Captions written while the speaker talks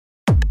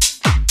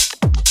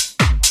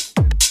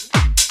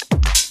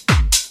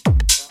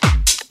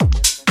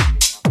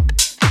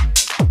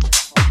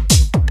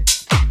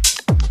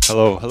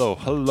Hello, hello,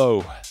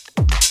 hello.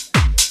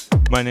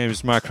 My name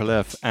is Michael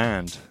F.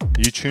 and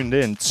you tuned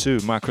in to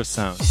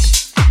Microsound,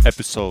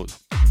 episode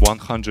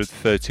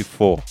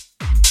 134.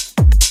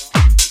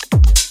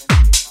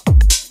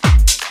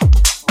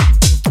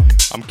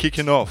 I'm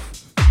kicking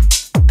off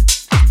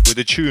with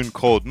a tune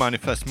called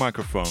Manifest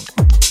Microphone.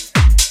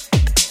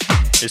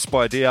 It's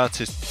by the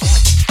artist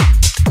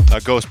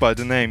that goes by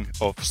the name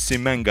of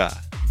Simenga.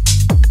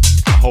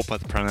 I hope I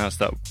pronounced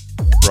that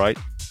right.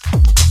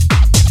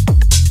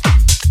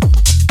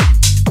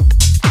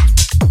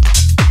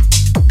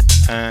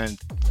 And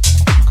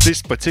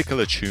this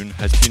particular tune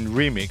has been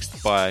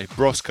remixed by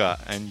Broska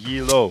and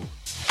Yilo.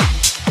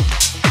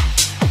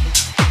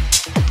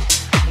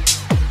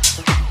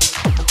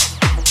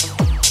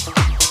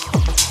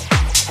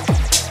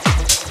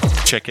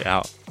 Check it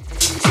out.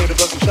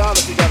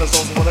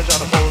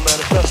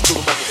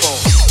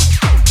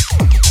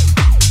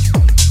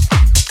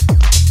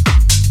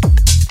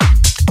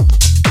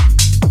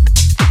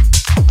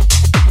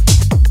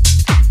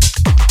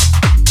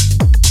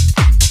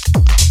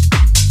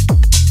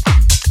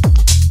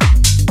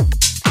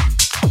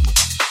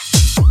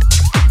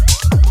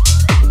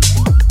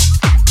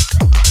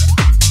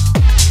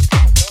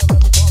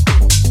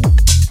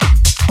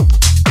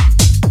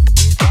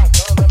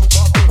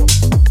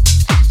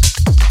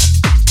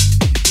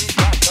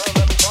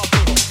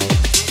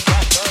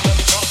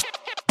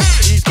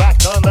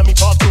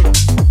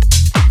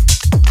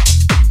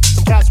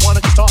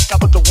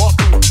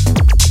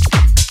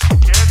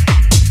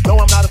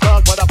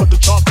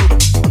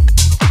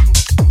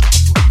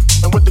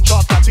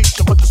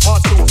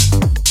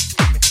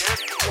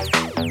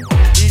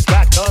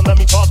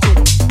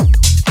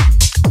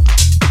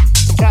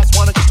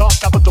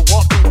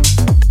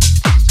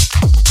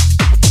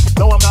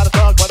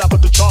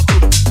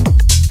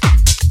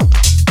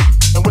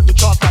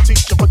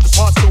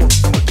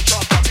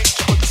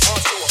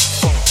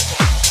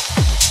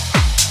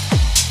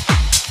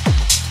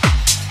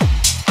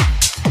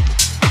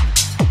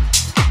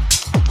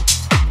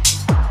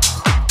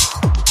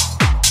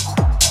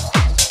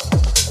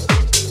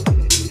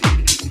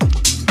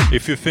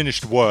 If you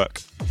finished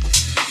work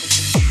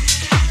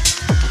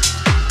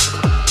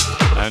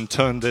and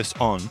turn this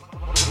on,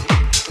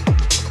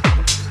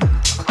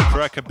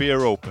 crack a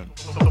beer open,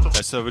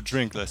 let's have a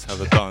drink, let's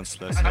have a dance,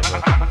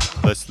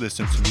 let's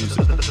listen to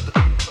music.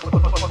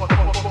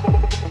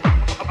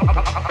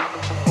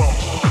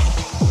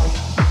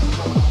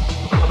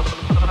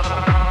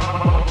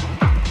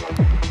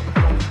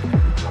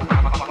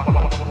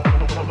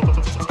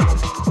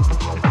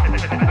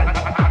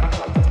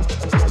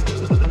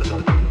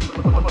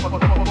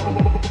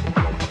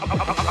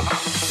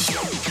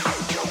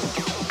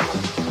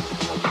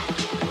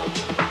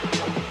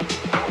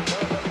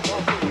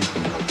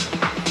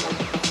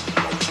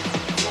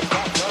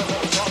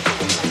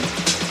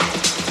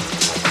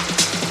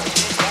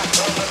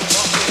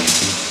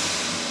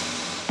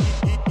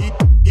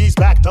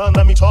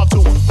 Let me talk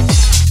to him.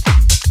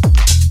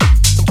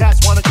 Some cats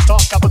wanna just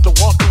talk, I put the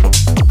walk through them.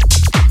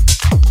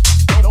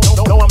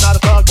 No, I'm not a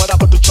thug, but I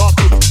put the chalk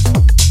through them.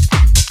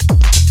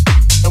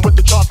 And with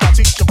the chalk, I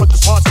teach them, put the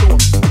smarts to them.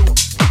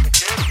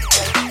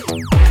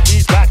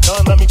 He's back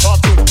done, let me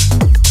talk to him.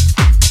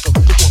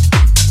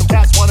 Some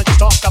cats wanna just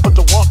talk, I put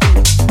the walk through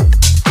them.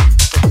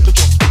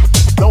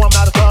 No, I'm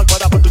not a thug,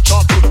 but I put the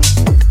chalk through them.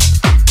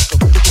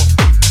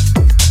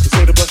 They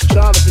say the best of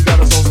child if you got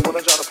a soul, when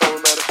I try to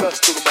phone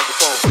manifest to the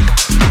microphone.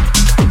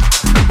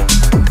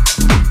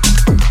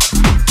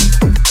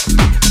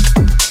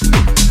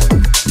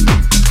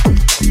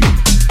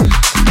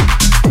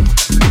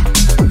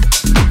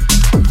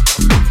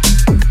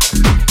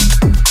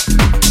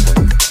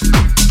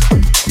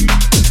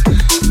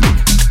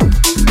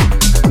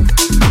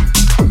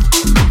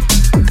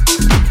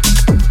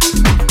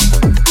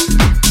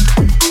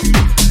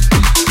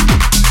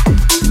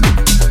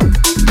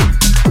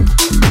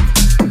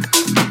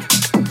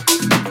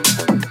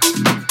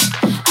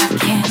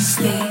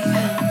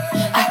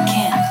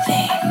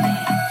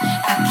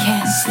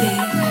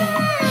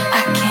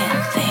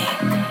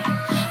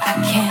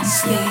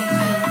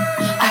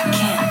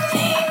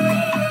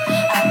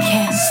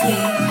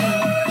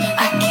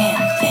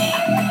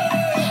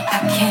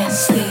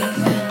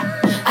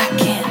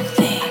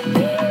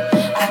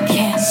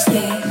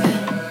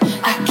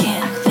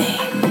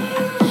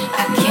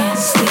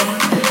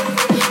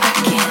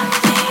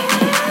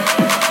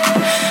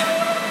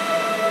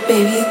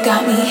 Baby, you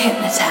got me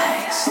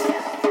hypnotized.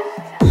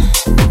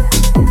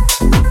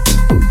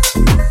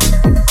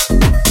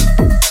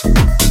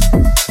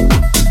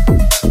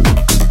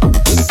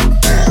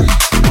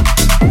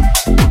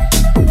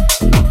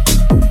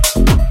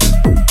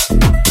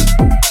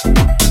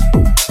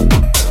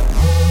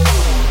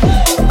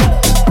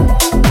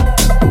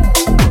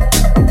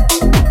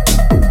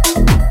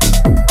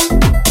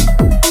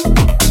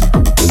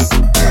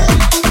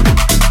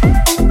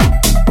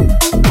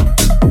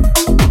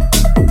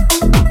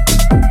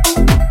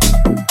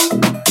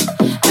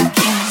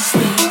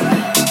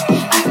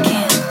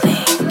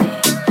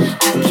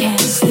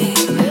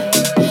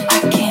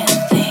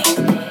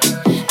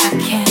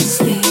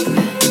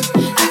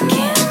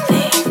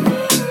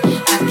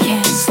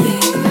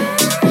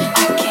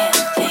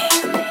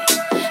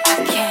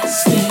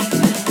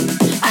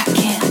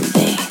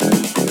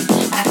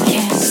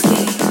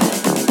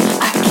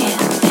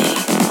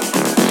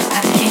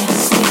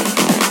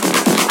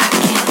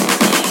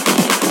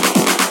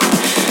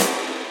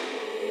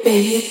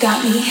 Baby, you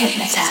got me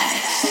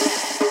hypnotized.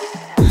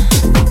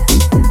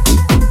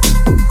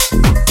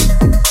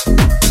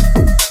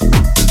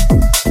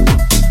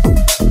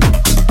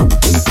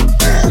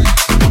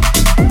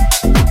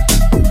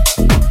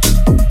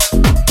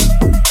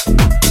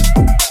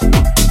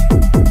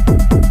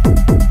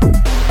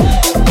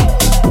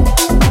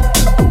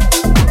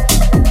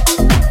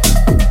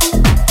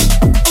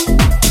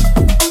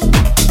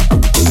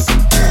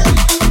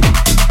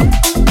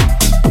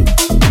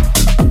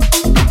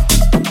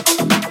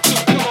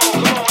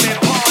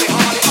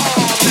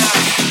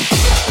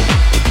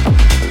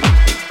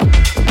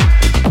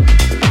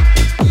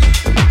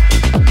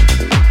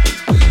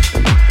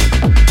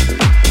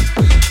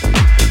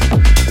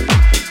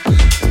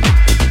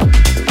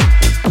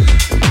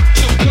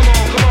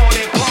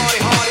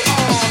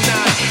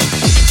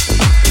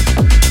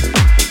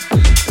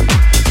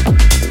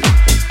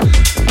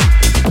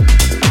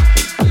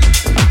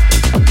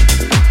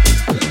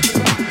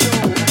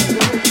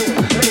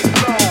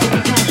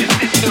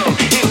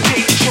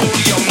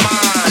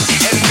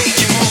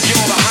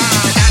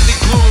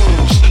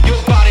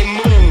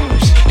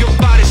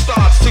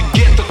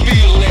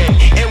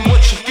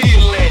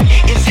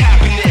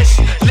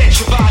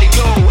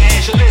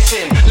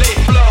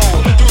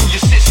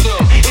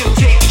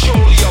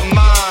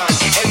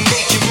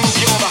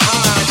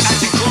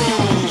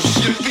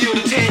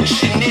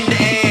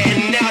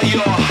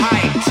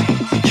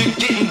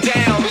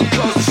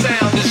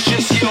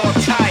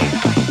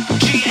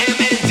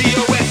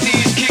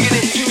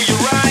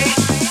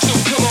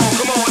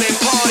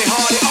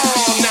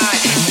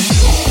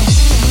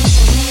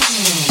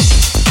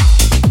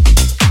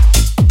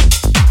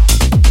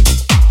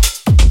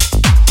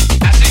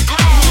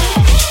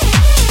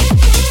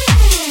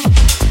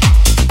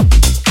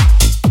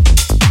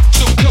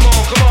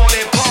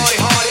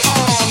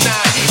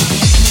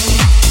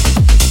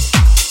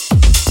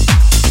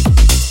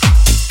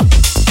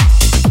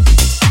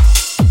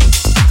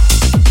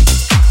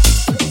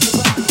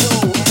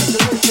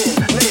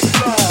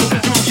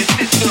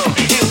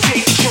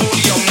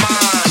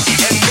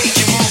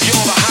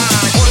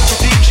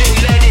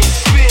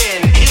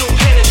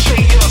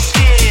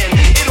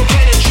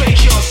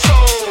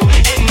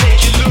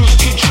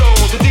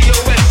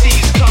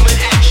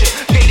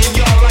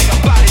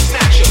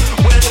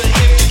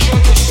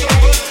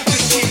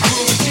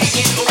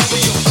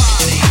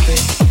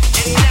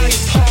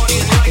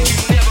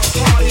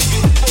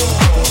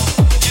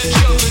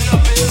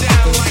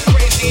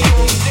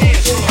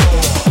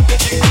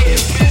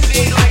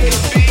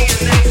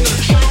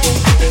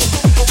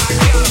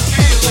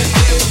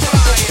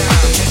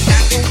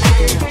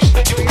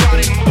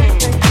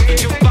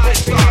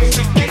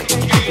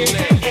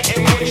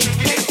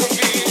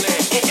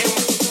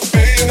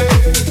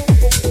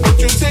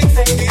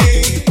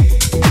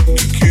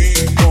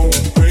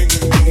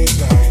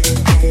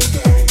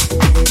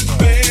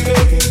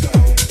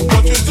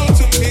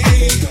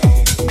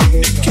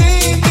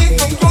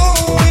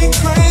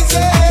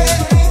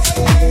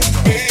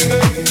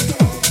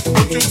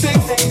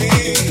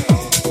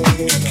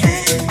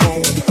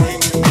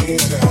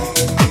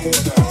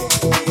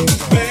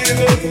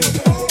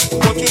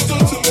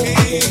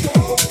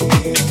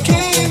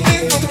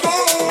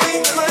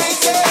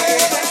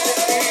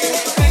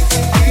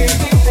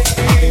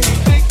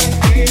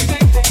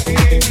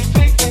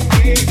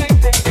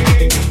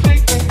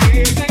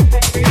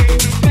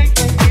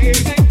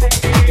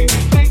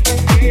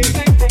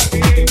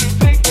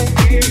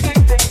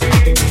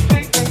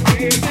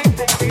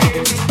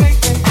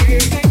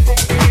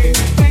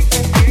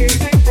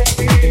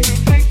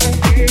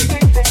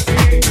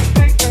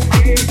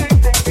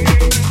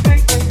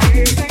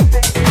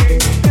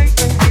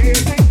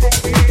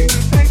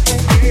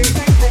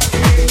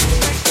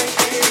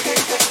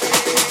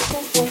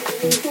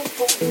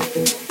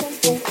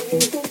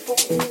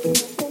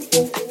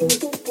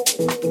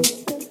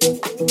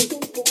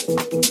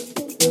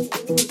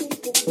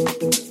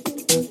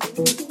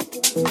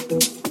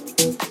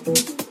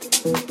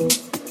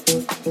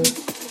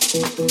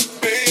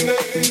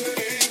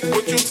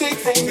 What you take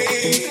from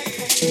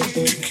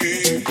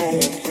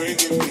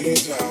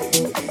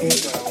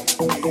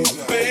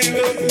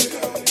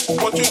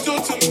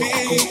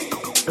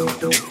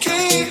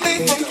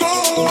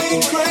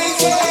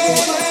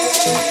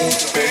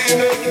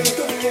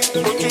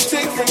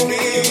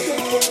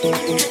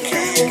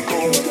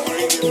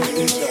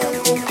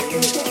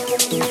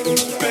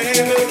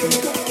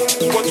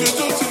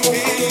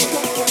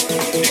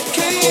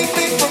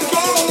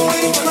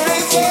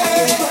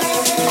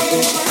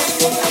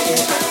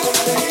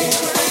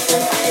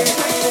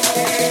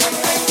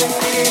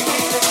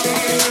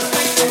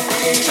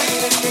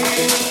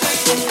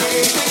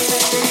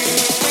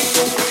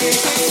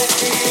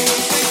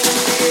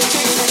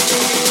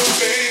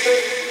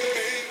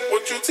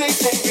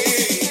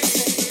me?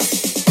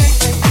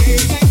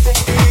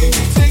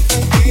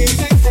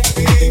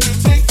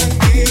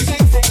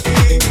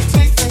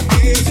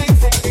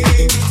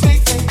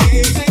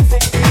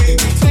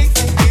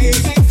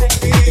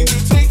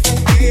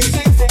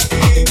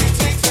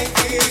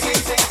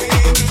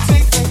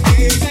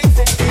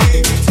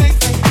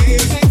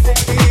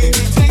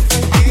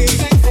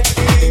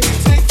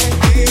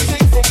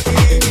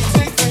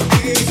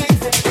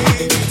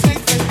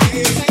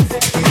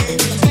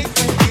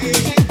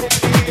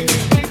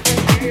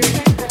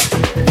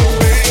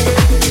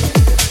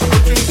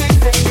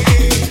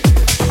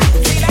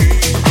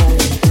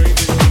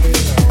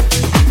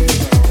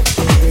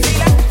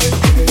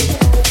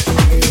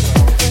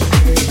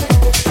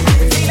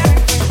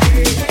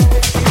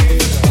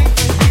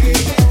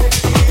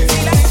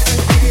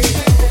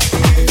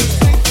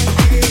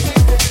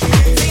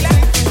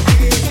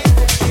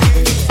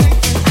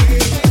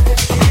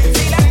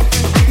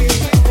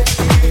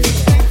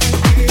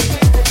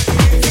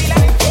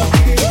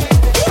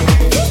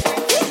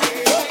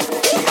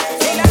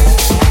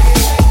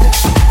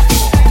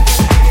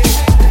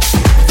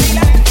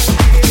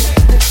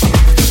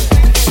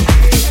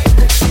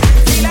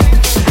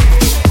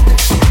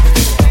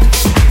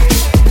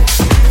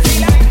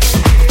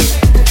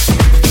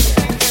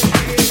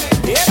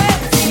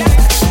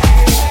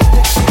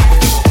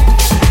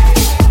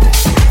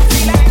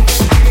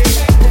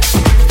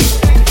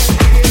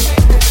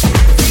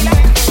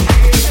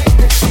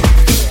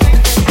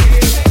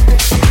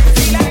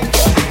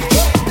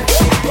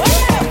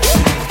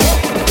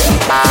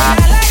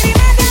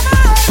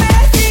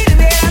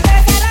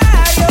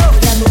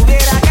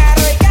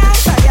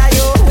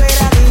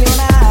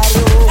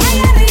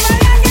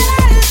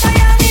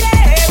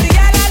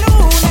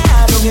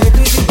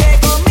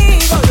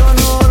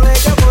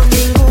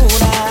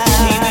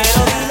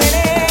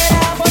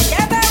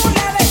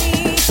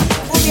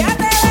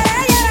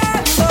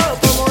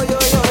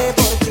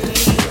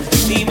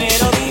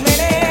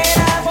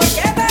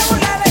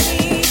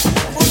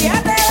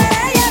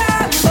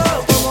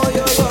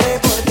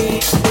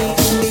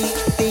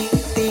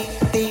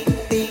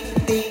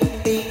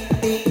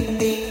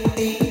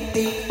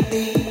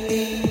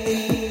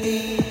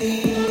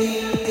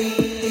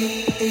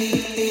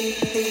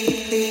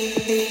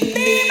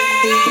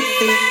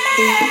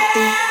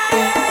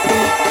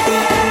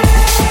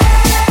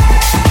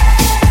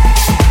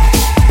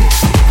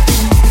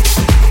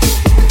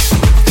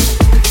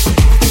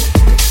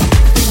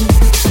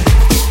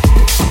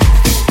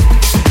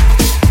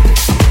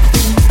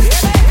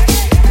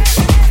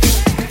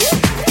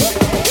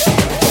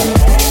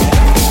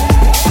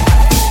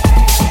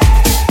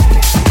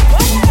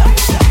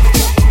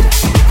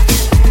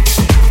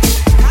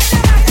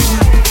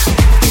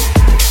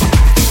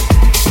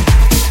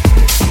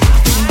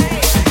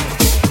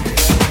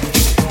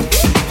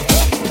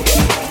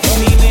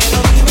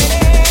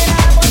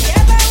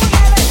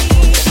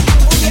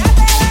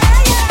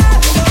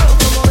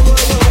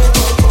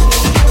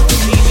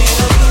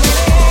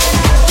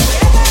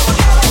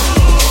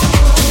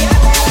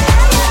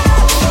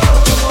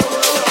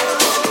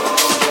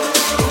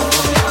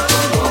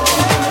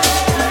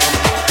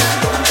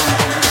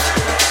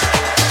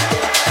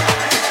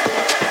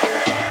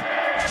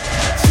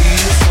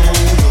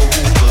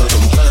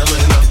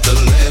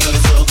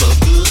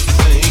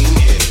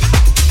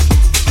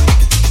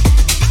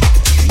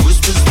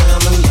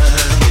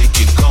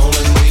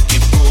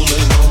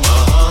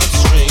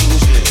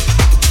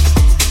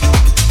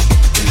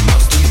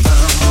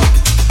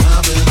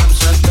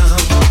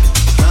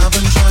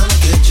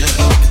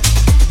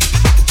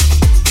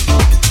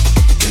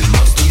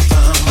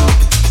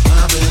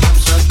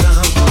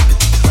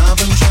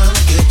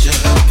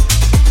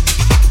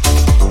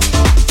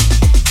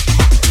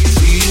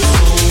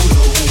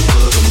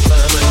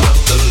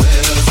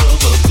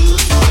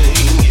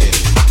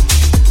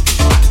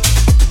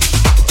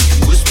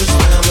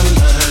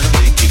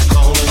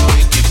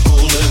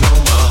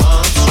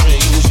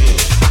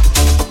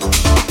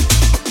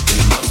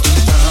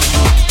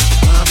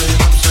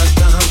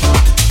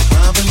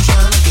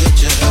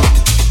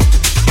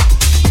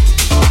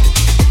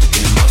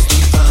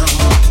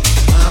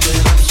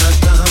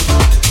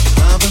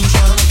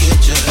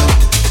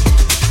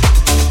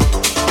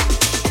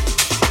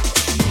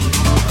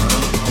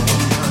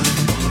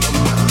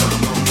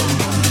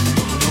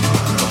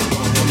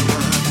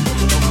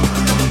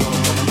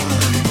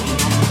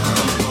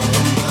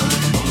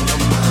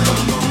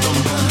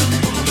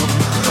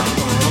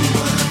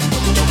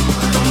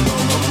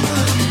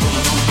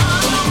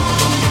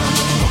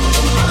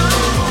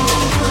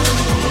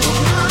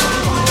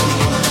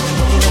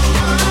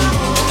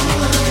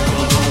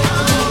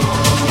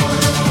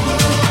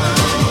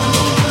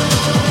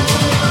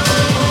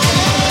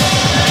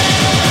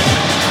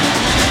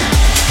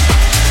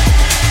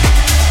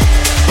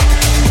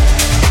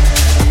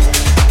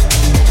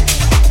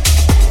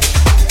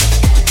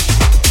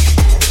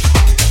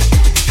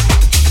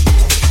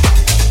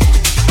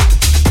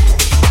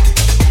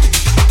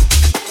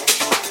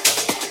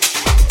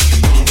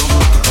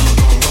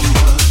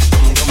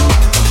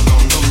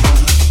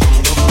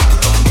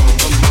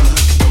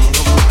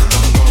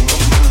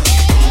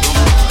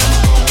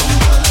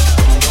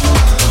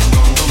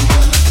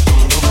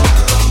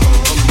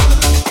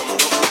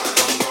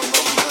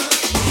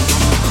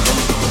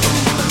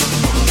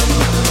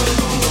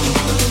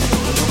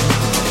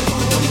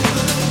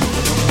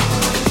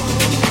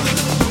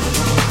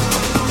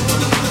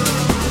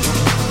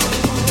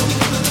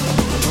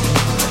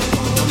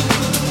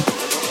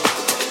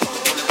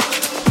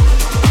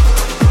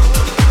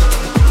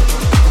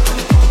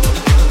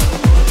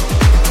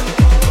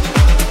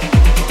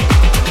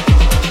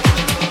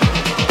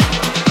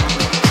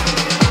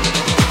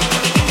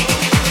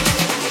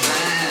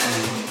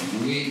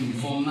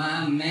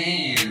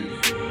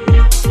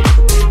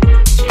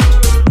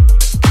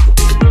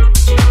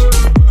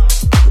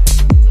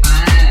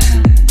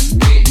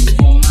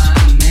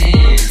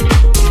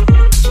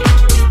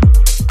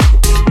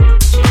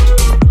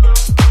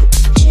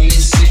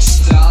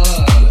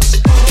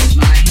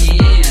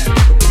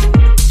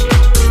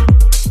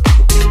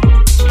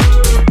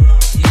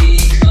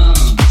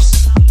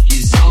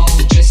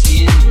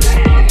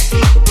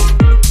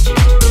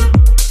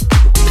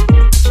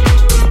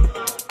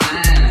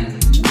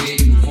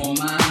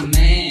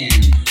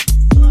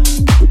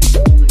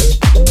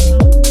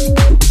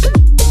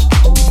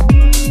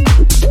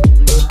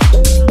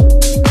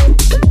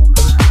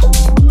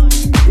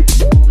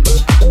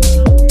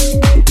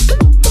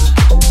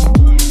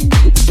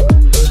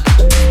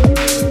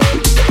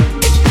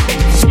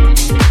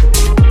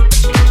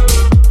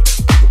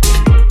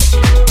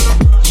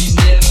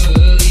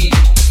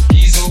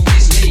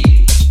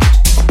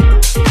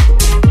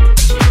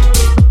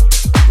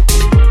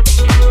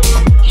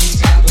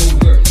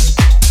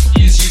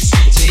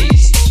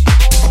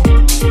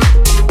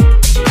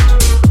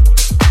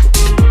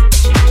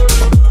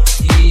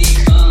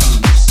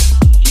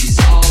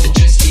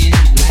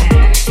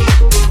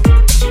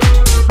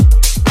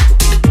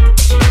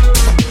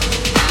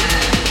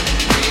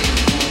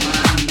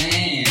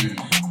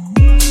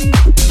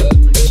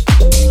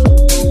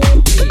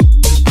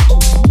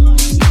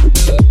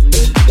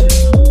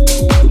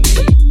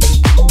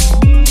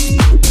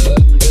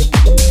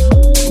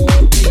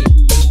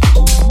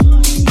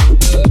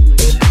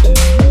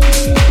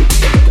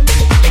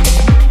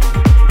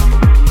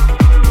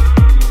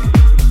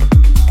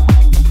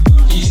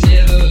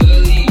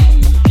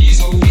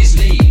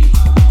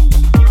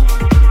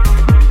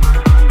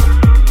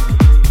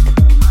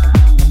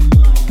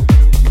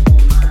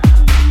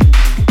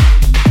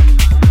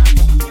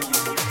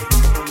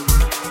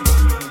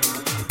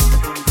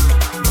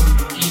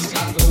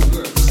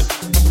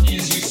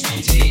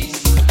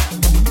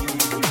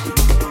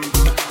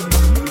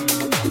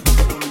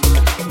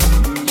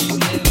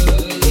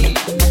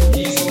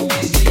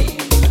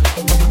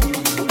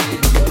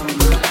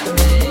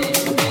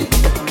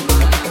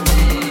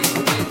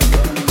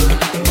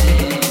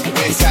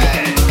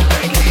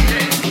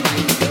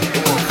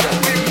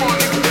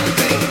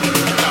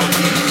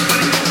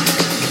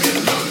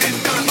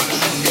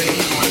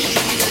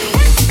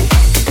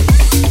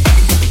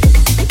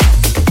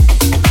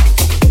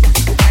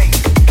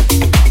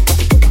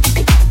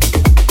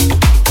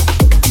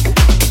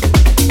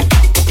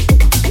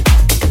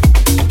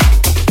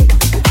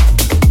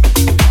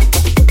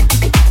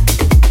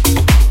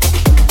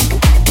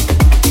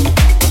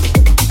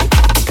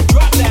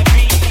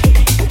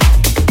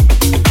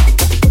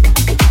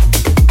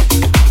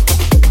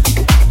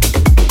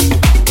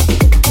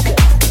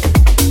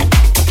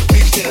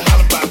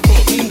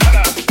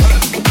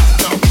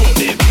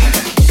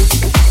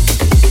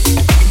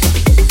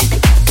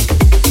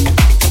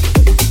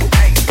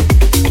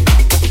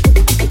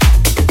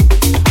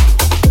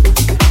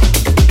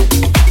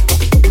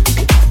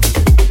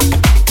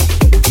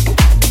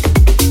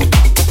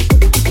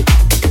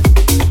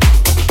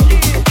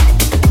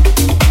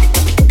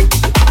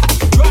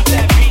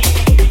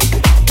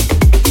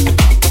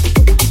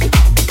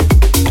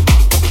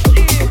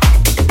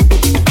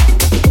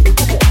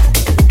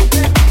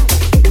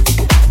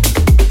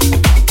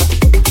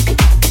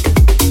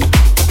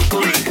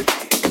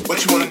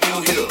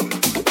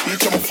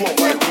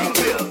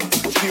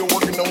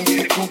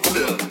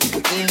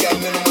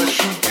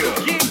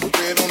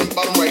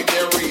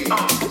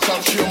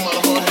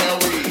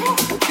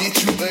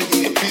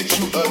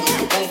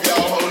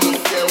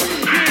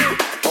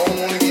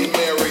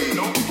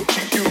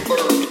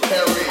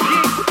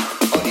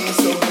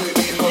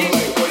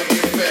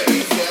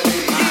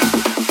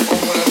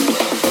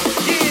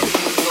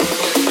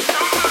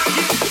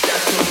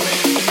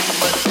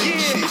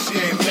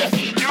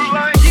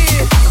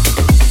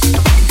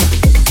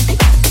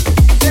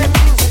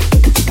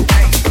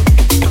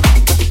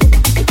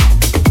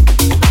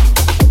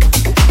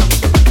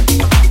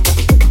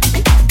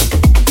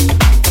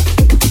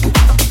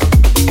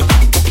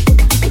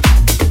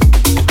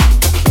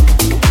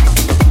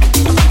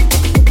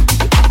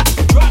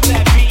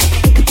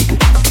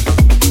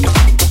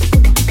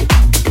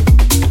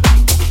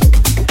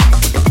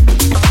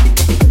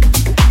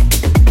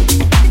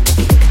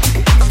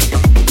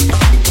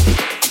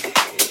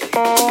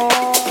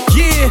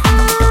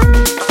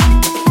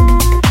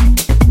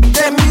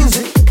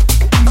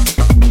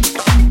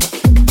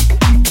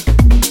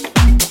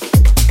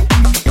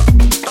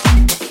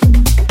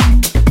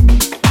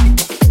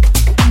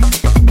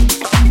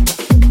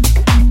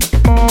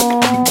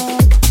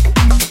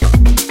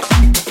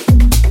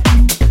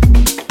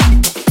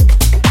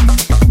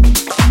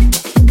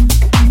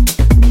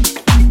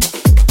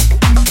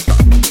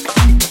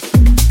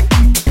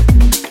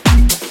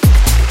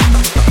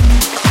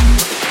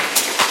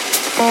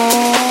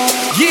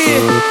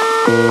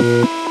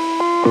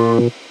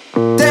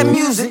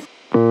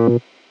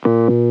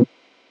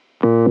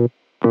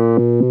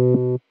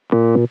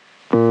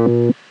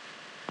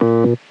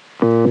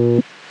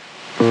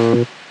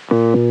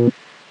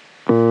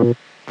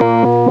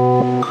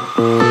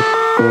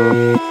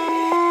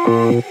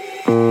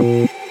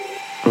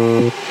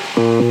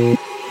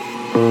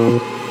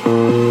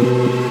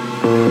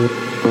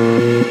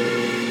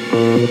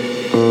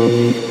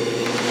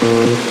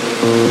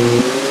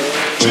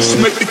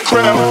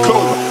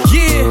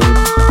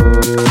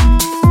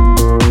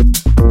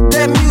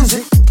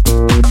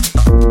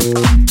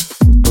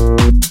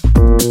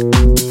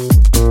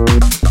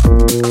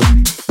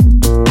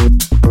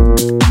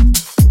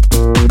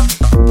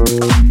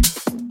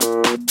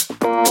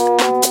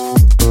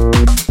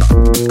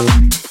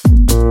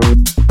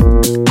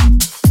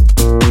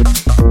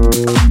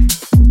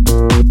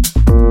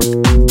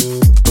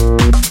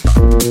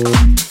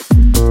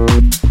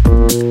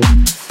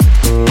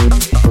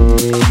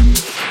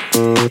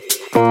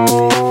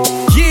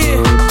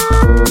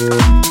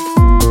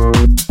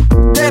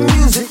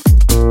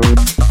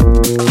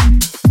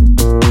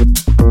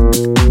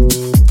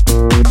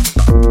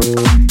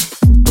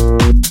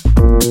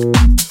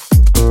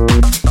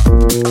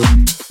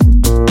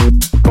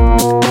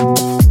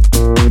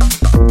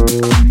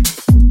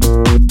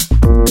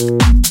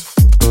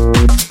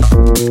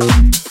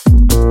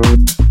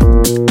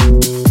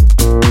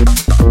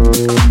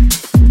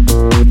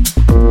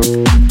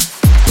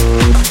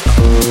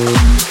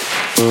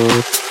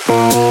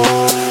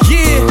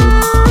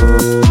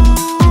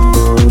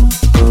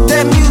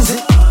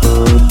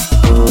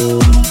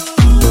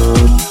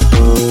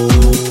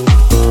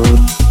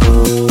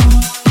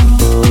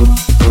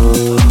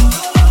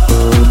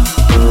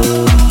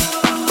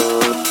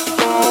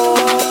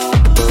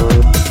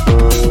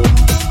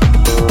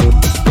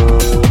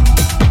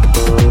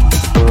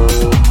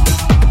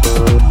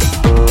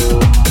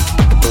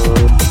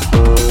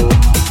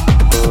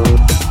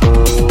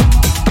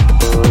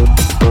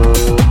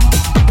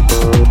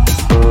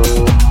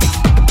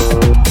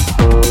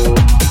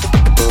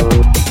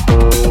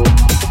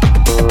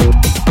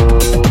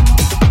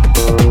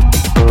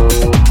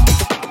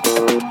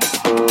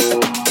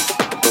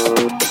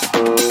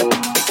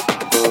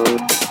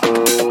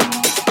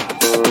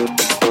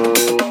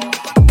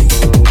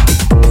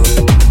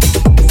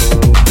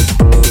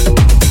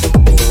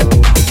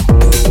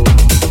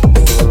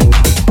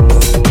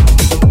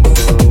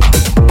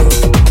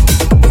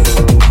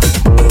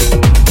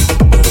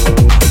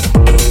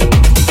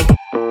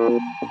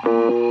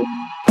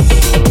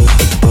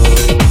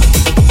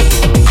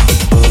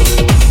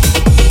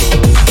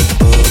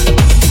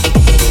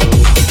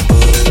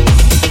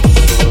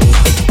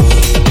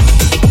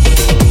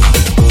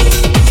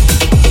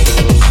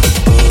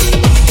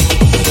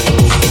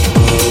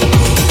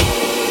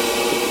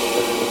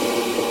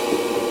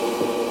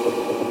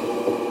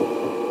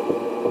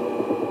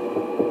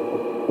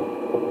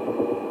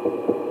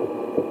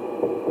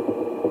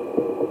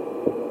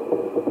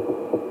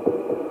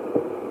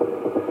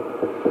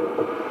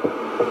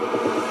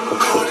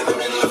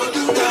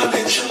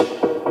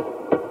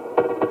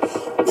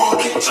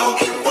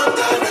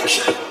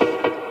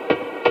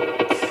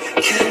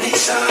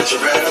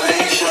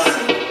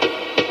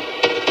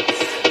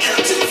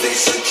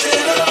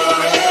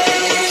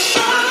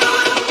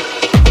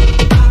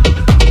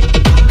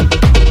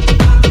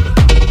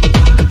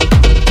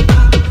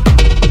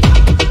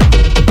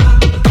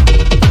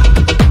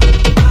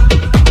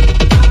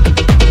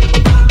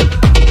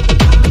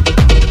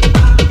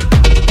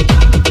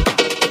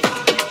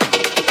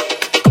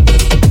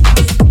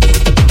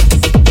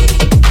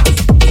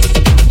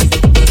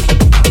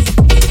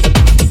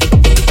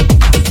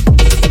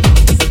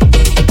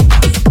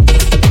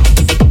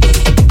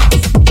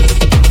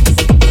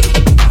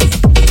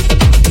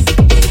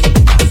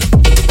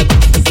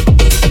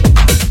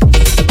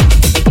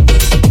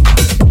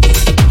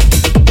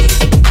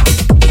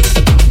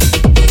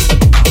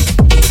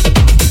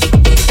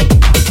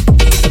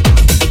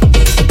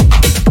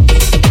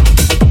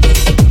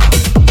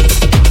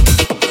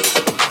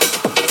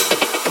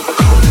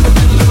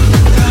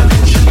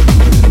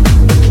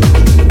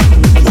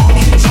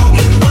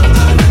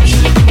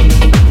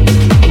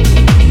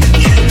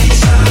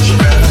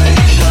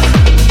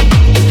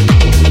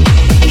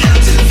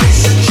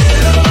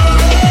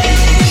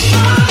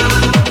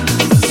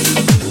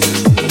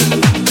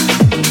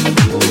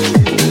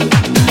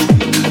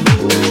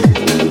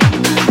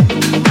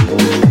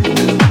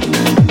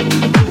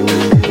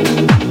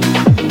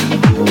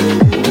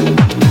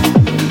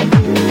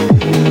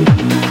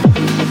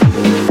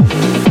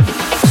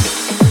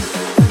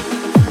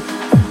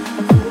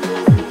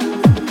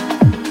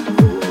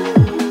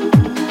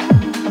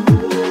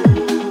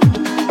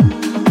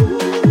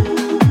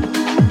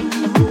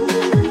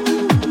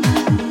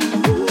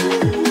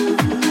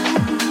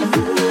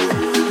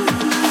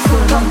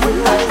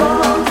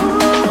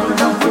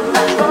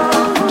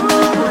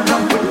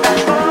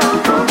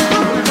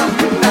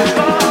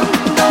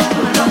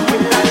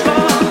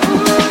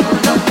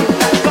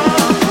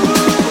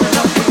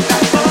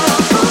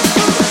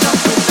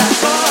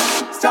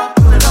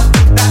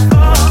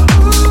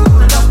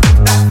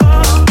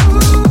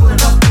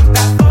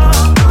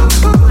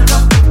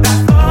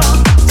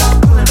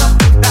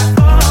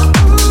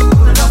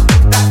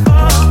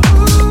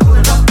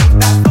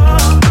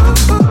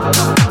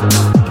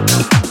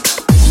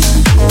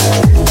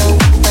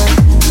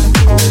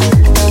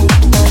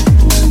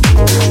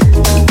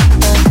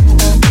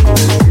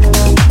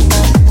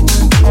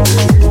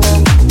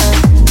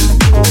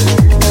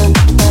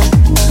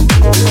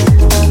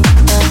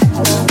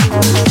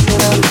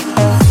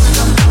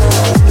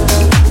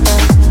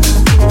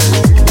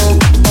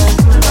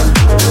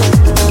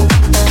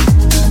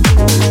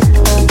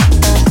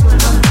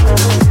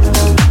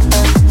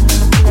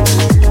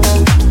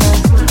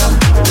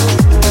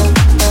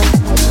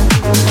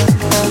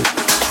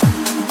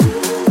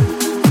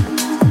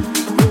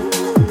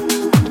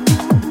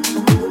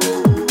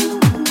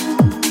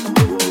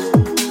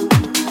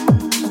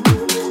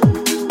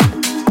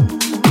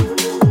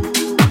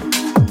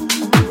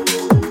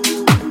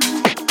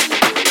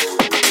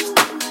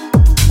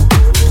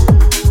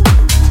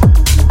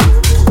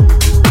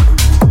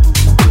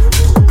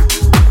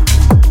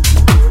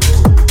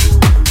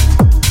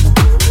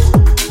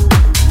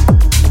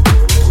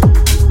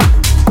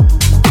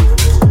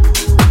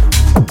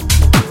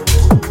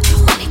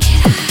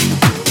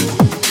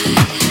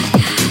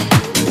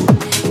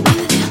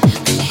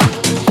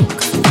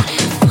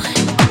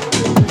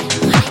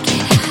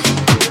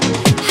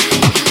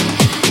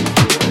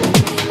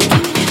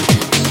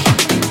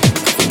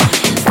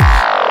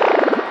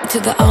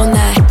 the all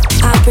night.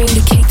 I bring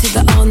the cake to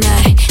the all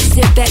night.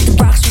 Sit back, the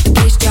rocks with the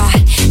bass dry.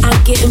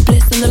 I'm getting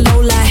bliss on the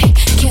low light.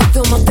 Can't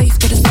feel my face,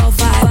 but it's all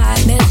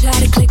vibe. Man, try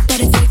to click,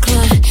 but it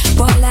decline.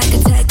 Ball like a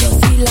tiger,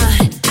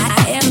 feline.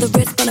 I am the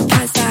Ritz on a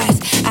pint size.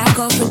 I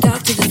go from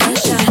dark to the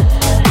sunshine.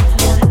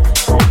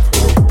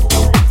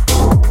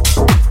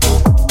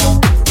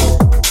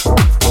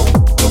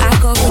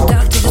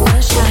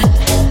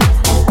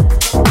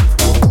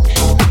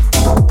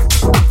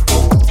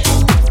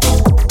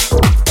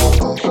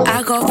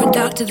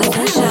 To the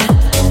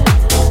sunshine.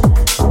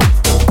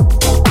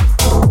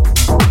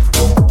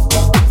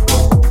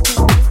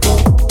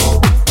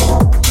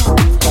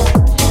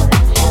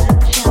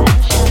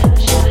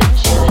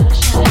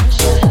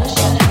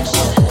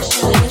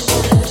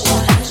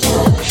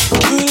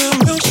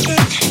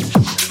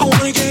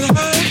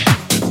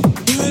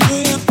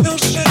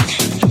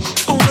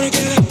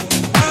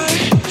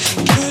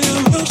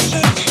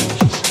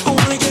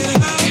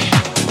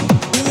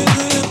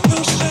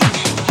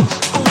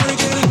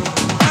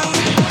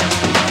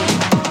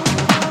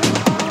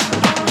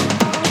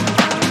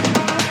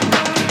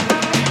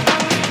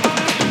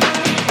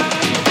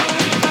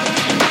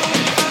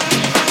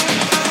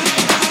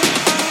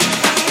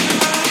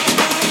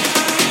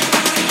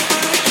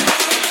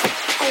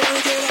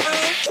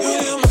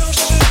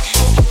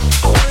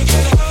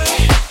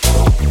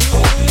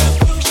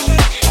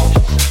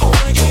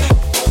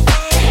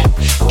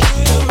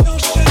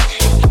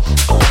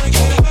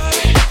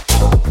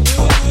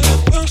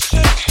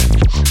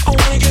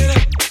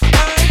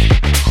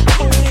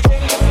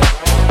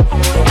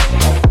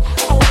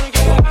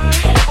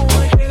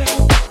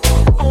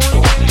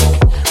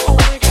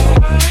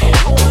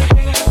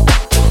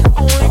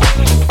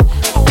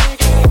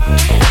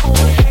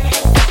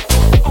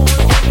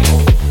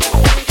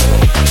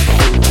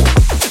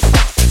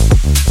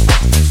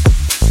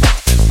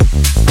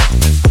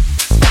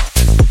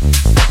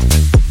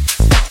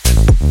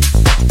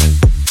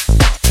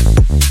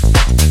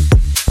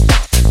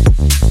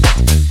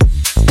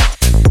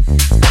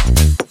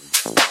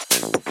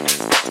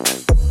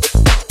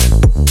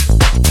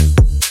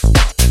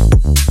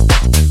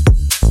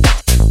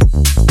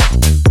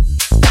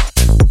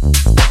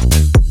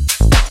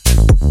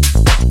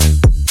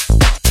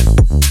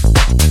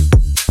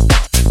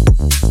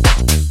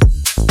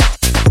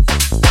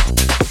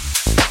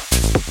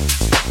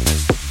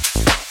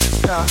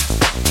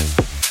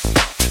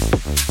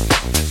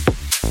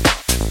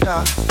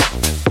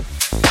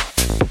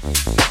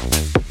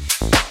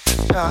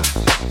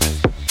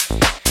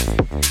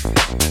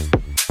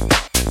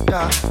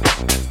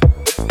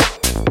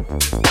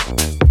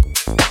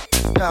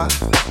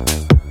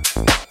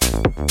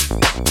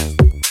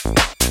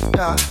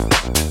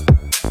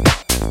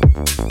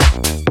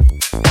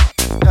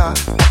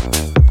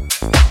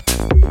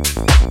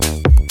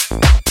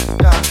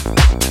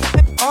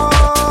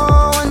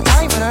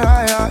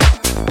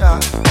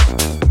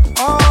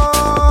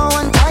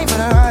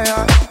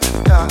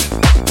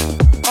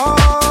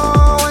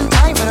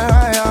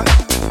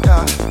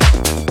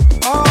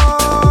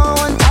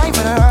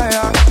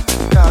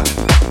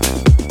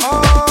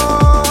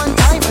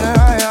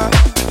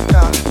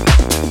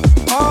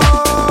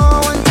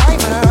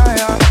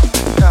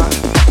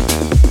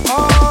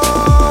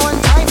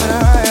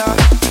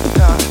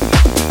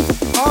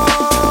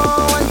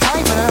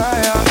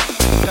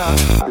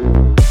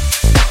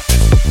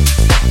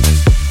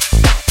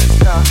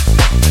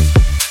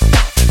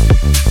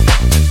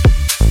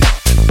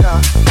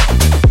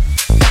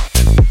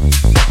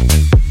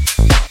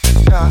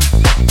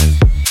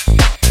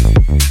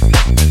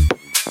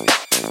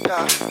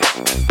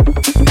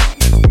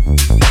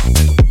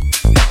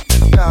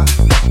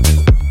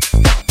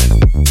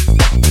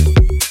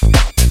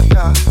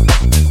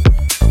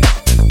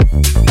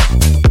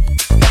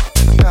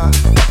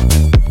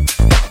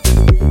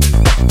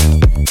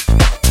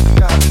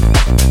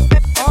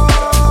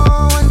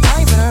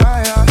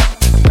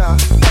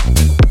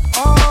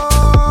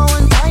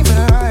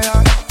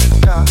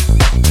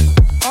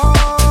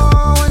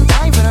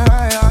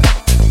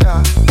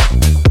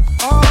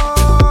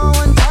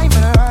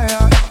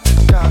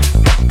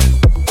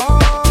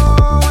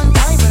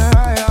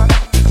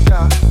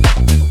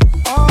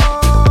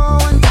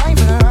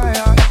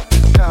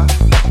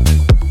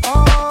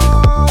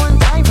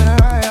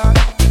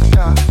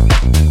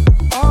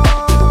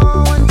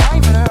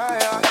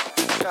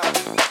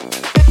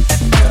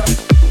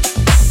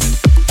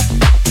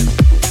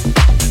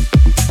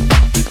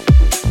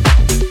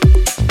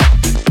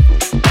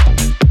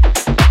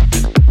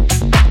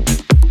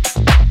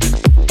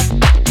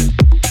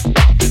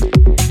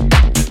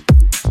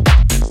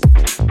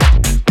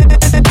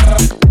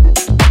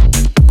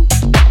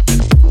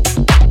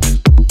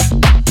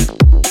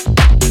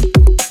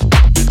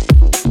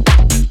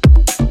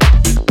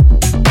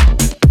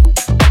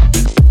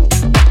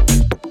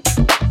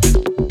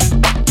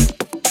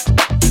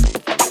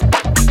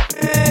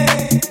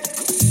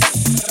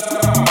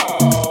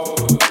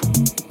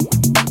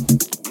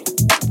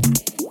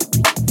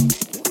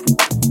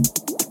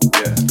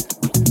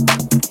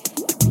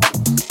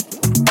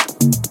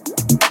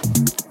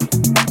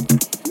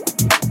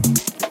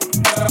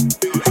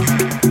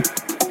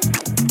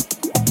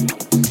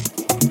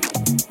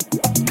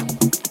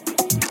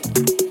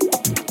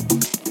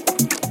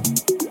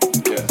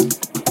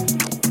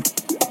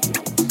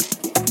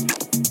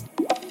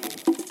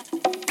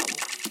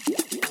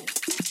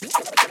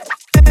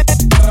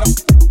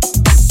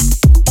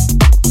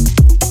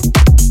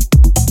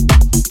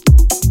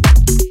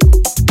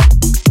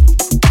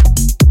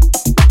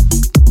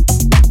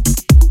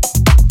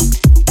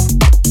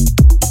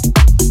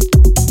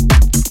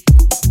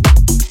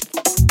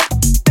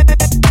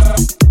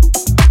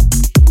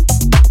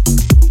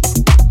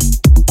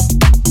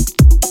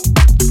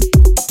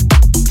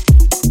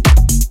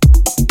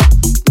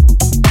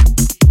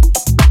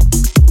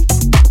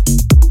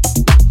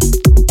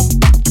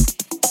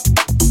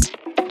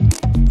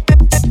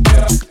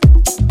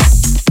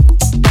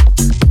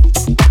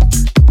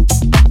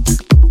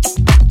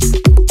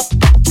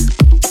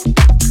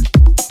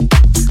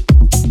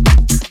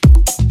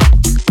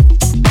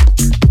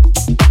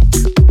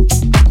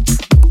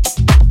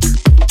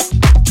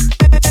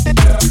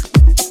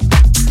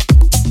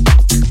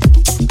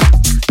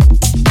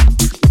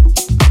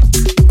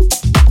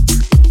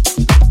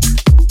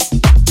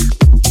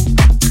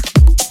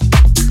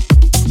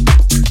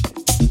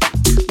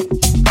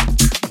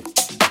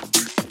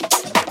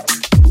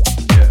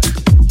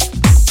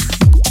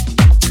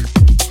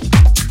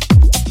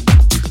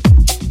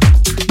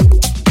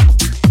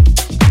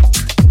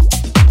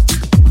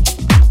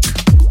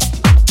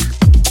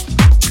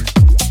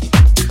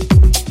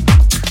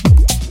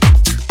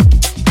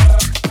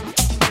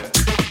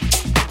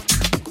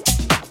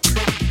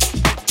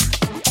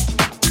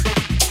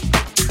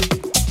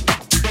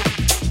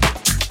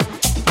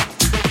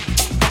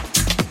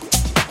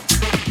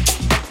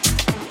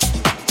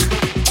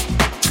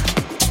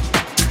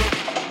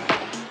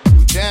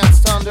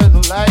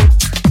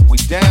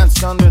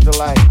 dance under the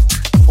light,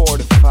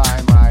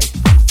 fortify my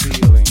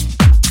feeling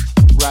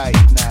right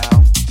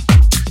now.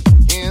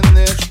 In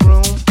this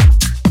room,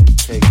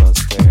 take us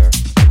there.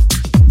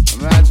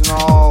 Imagine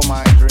all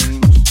my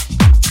dreams.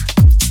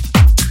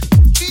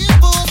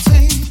 People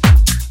say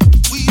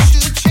we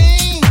should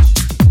change,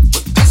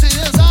 but this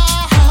is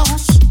our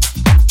house.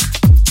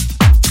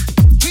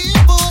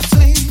 People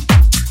say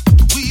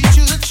we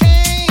should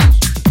change,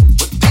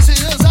 but this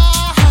is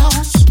our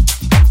house.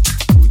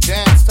 We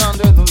danced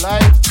under the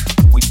light,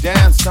 we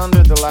danced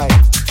under the light,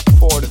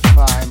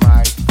 fortify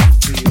my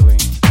feeling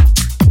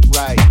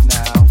right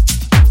now.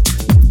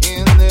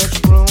 In this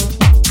room,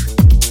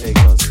 take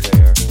us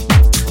there.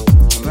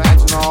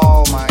 Imagine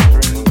all my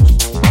dreams.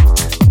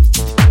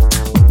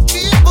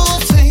 People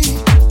say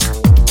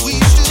we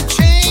should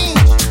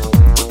change,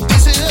 but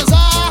this is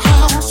our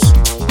house.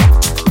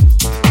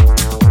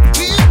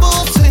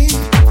 People say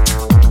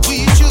we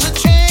should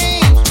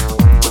change,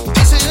 but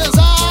this is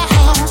our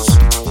house.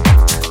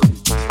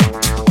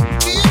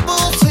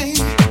 People say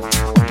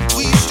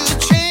we should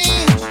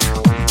change,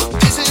 but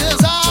this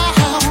is our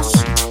house.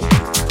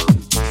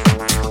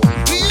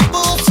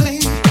 People say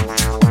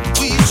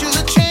we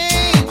should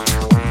change,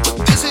 but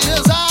this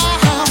is our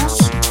house.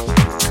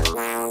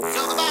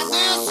 Talk about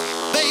this,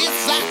 bass,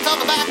 I talk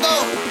about go.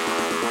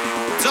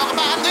 Talk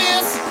about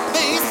this,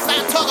 bass, I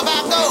talk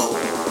about go.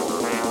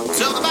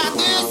 Talk about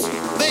this,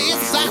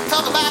 bass, I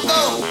talk about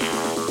go.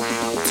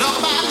 Talk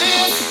about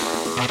this.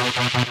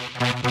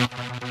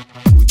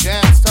 We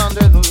danced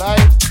under the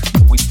light,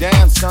 we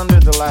danced under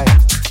the light,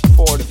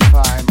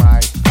 fortify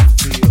my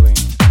feeling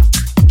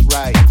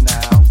right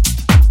now.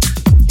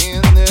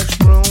 In this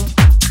room,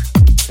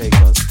 take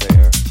us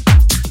there.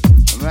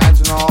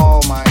 Imagine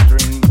all my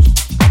dreams.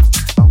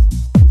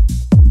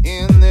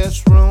 In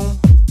this room,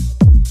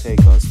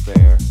 take us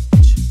there.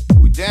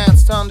 We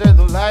danced under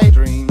the light,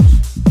 dreams.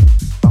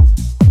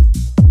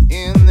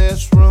 In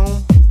this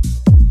room,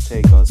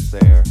 take us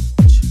there.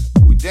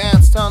 We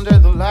danced under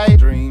the light,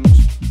 dreams.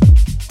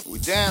 We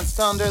danced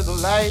under the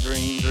light,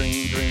 dream,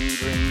 dream, dream,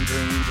 dream,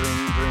 dream,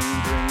 dream, dream, dream,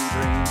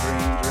 dream,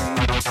 dream, dream.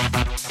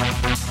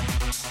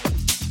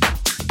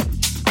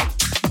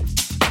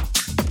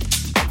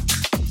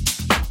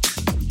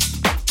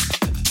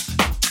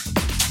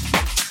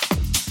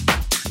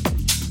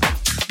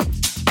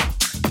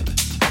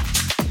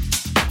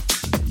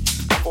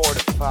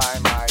 Fortify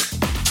my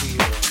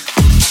feeling.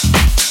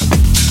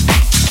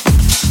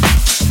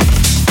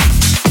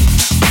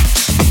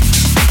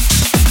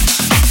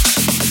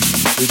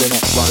 We're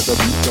gonna ride the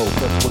beat, yo,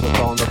 fresh with the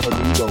sound of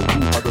Toledo. Who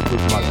had a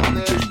good mic,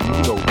 DJ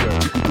Reno, yeah,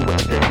 we can do it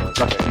again.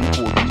 Like an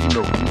E4,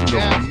 Reno,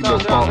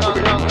 far with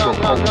the ego,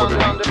 home with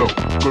the ego.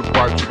 Good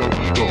vibes, you don't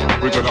ego.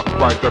 We're gonna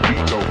ride the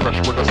beat, yo, fresh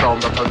with the sound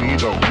of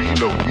Toledo.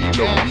 Reno,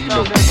 yeah, we can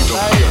do it again. Reno,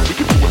 yeah, we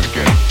can do it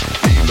again.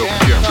 Reno,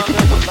 yeah, we can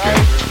do it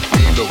again.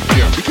 Reno,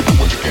 yeah, we can do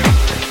it again.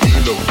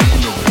 Reno, yeah, we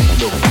can do it again.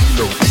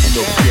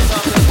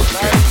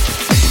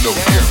 Reno,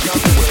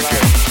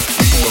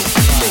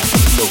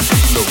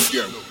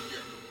 yeah.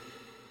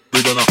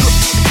 We're gonna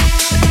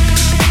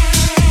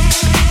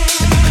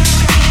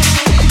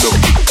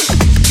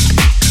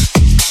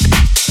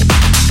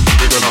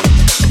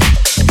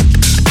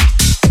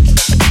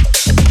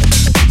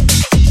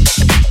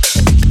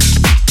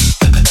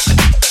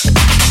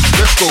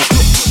let's go.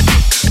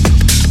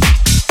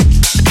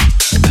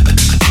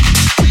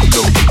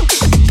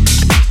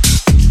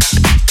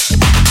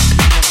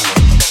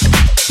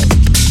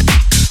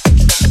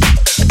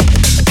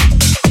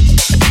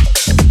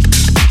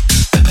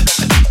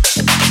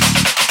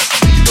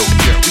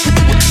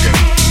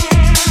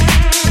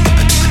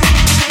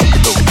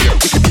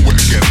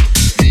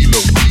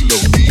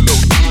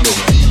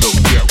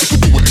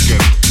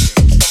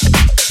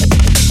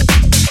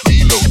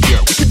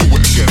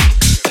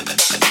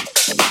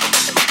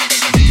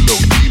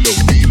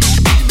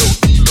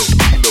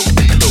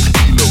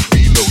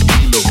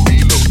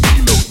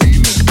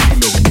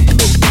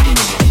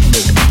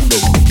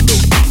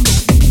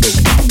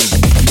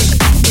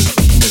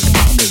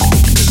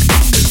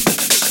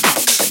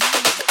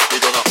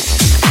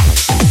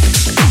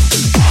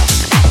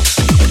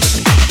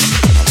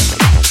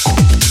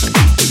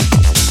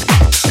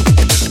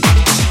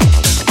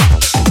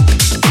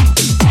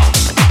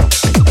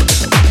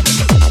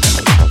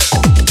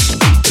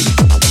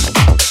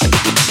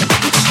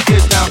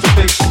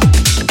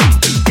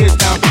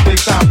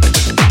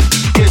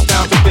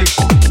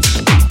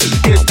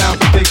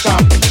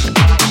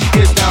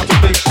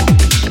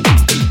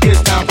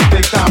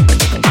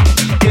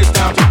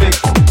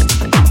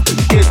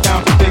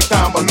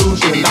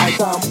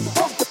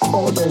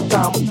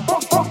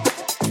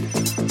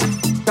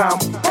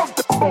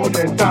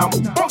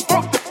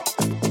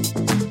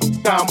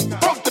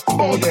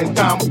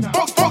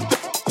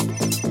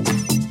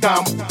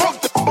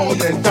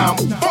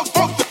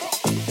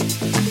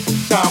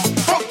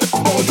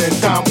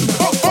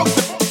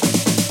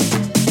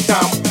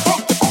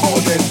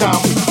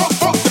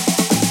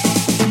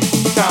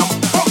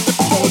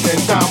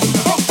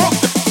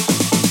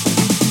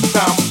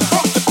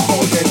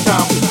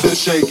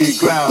 Shaky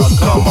ground,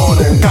 come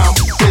on and come.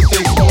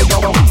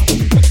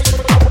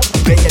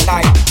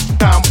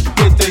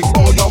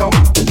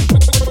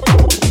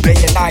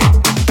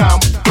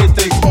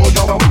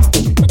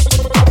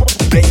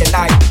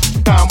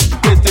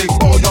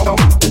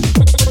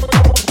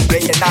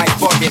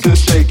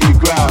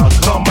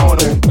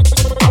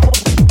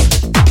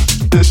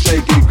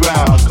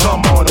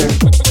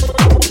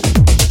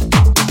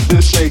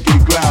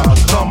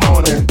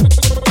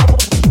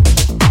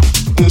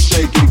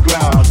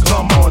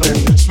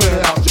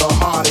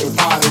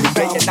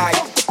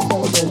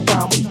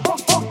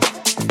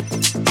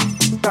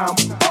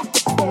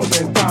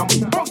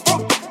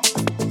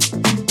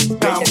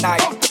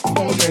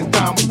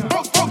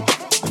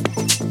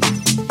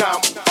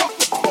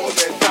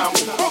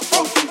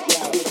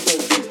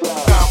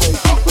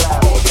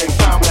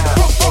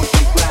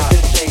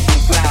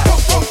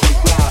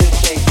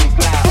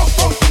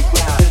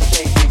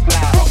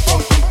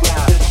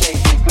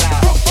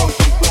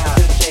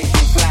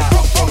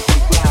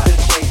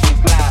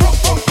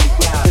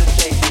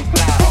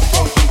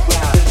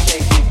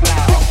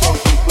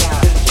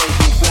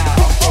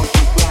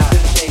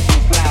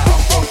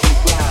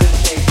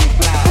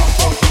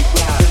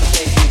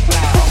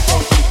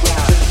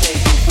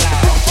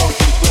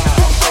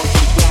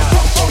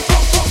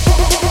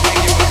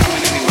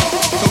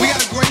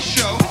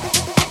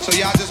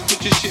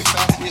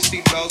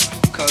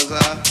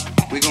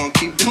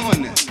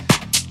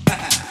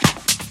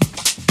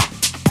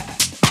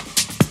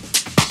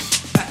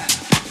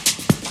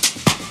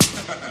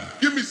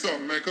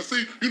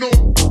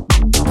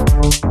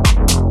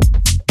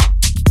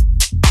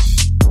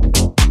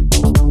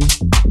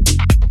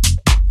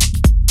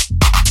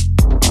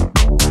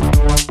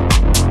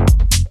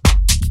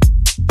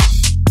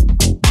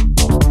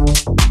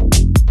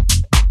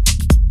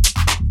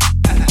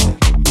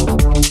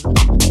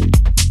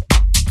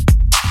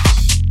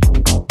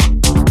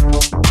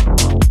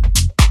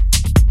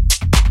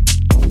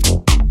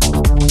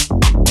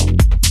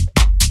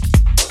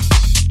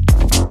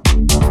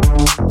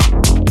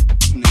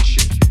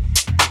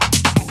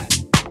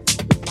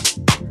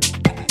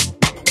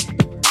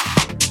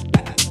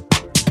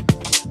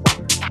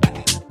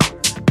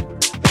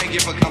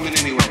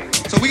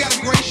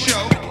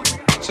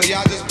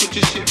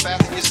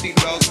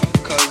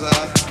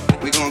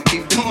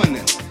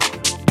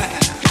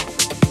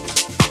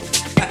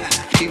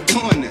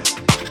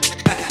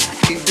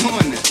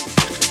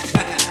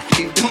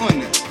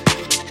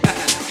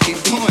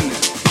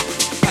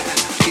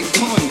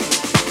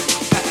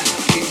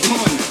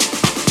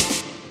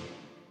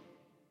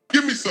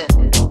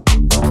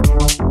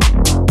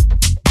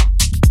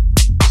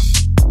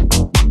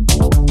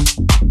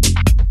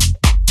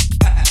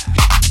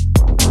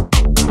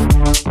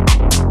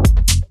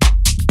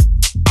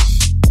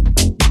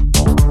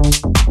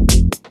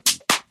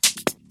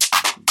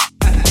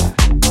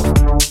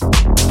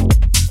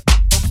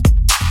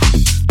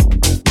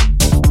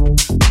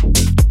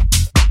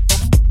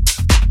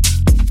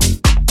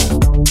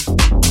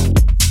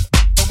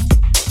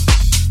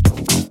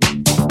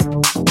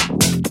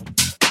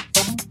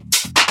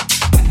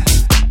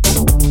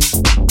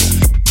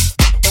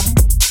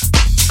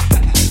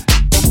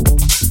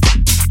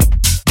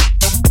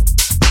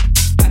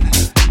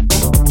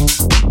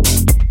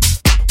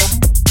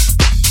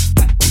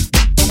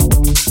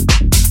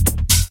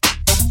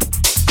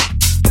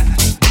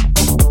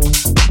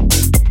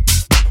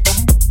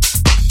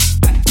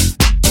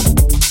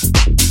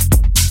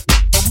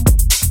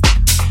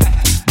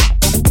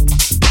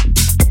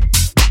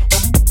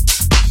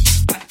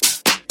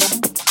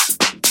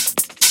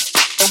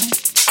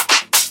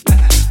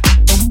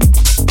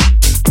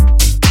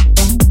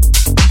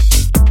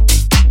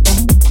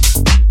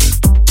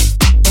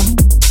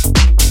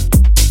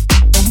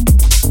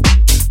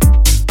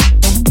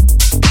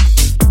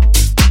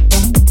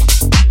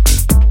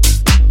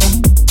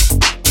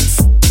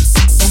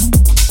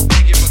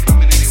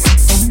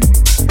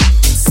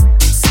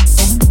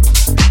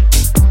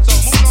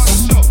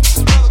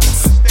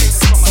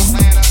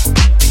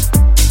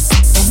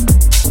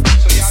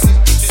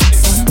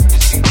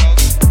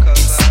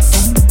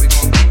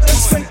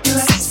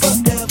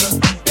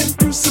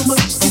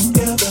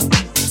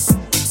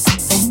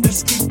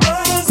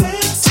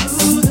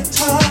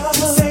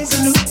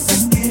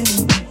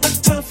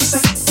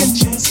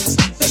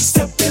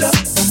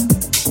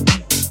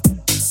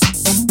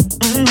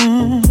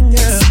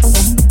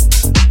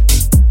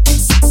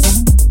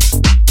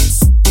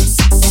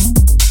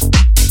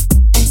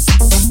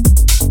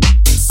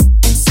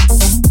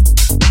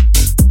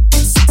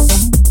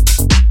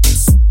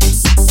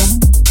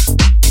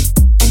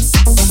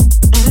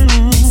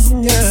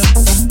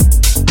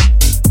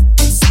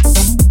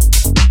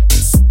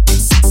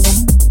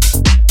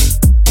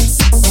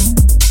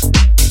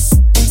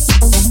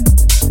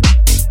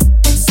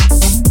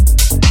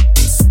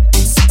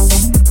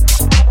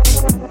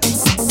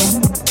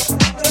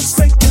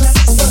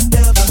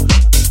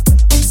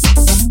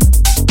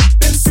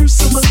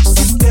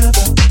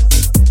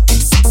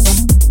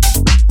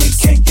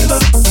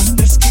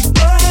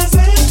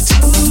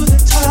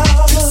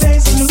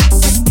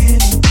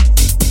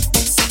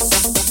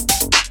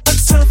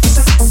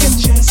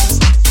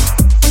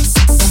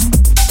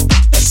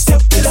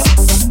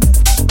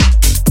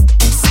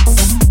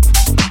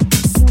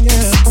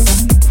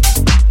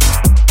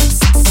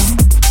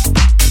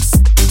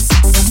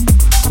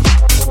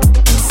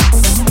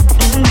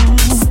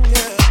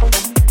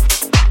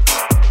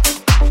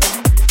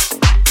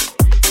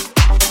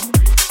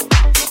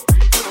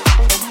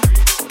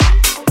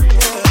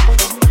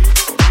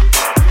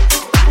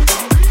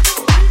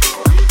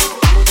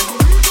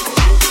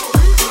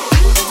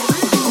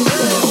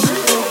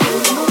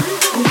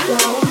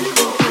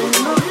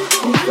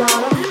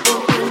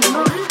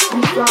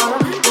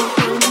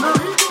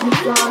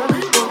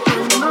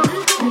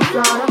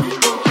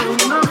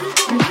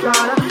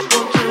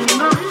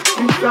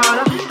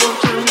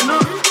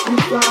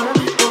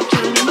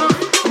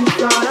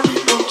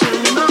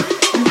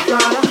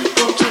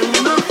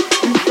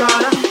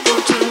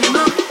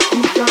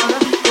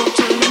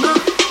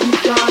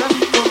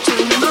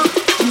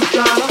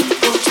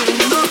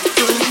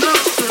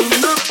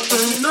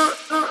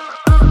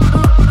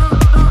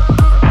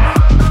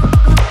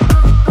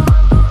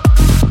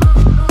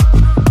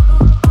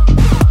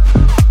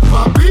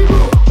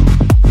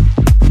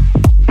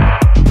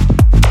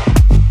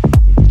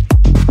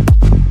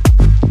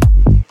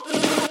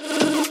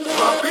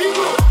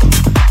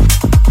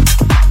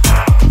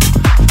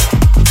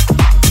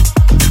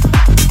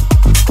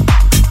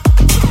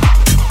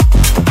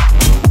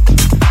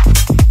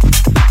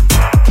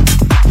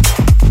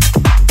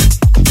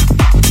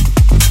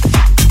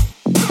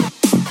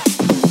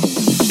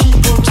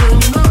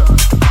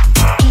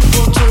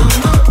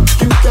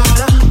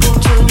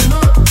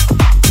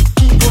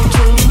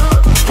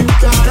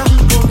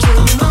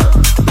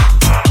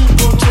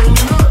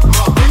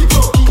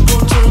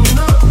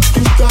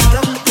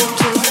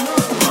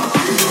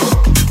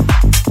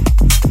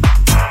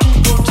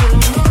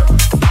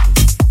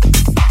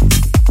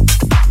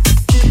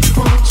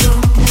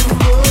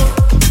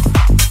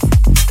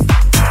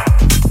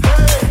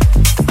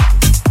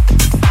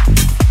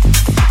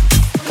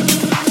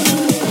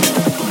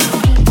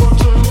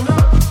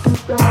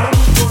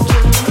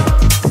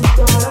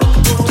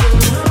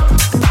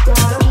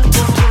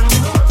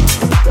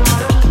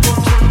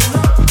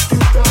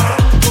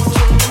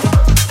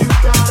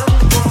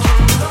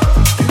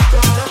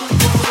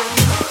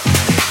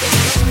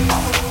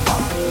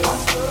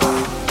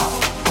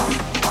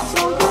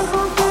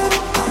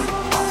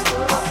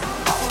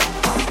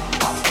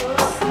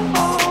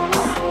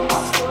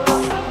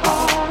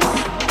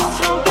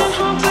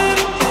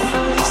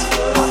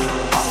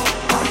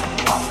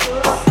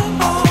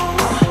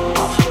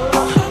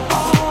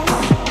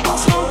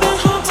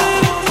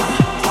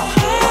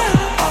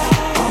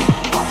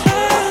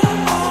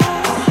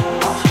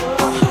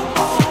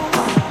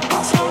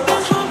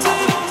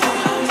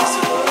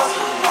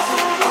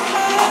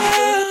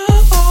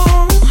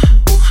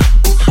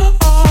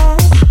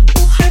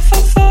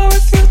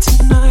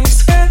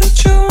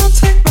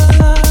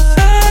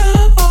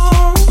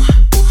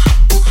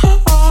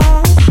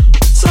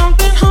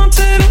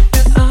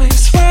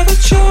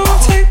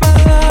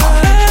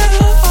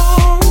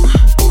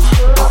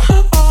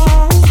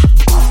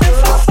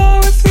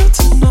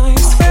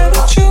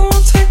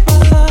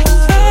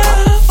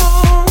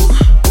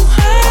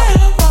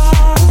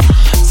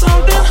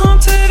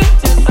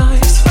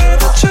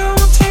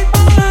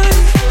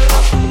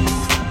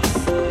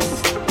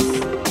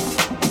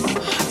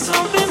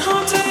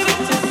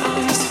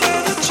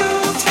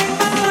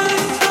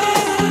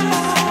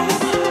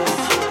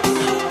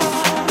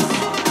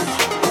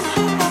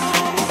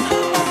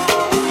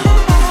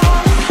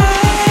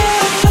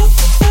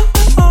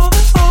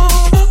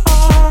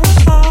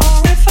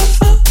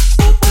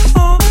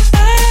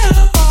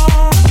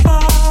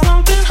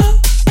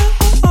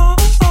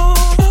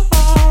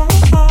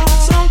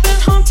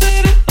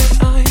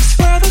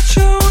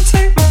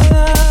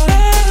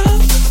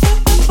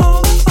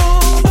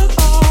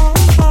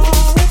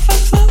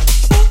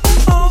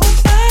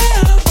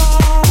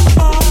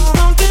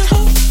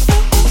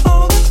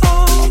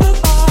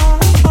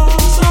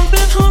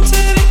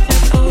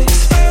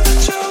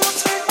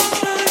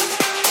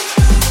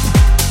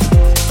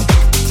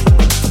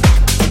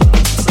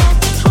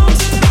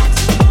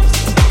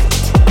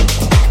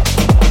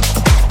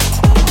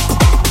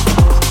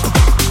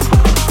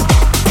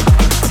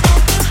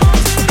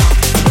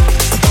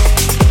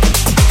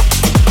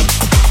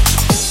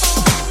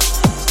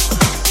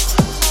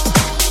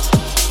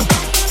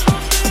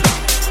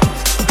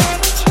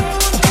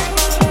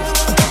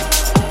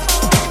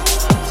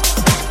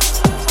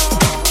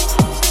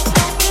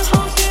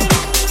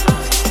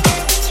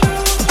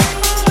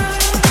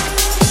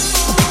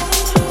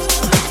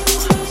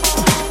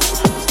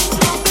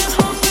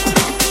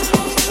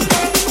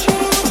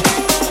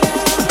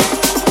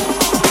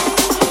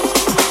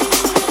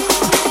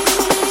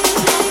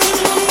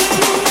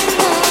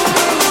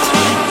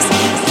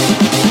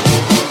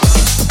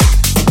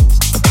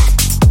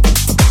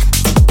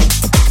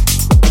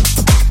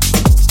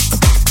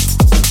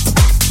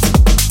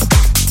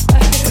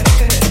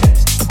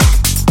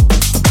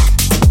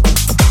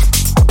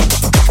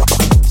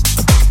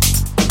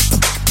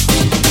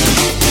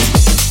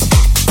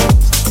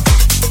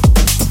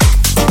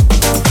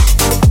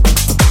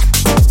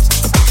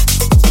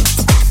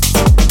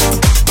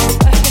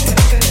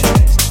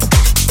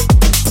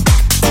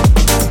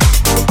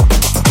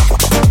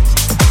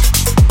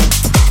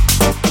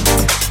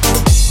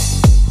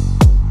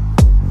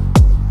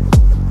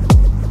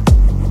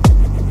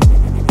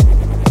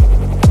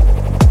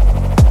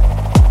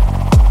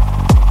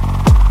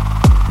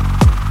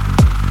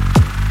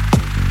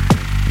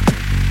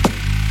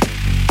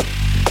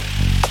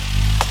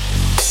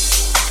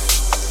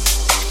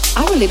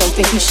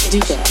 think you should do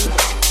that.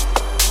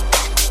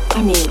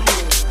 I mean,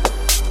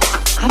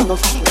 I don't know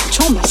if I can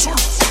control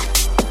myself.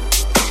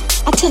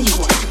 I'll tell you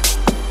what.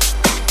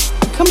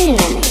 Come here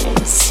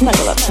and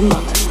snuggle up to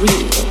mama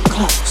real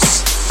close.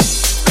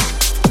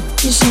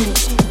 You see,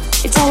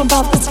 it's all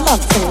about this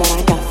love thing that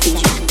I got for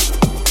you.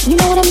 You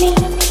know what I mean?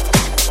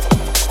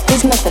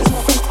 There's nothing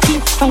freaky,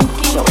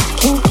 funky, or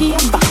kinky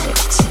about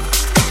it.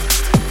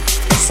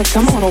 So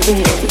come on over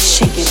here and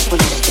shake it up a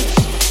little bit.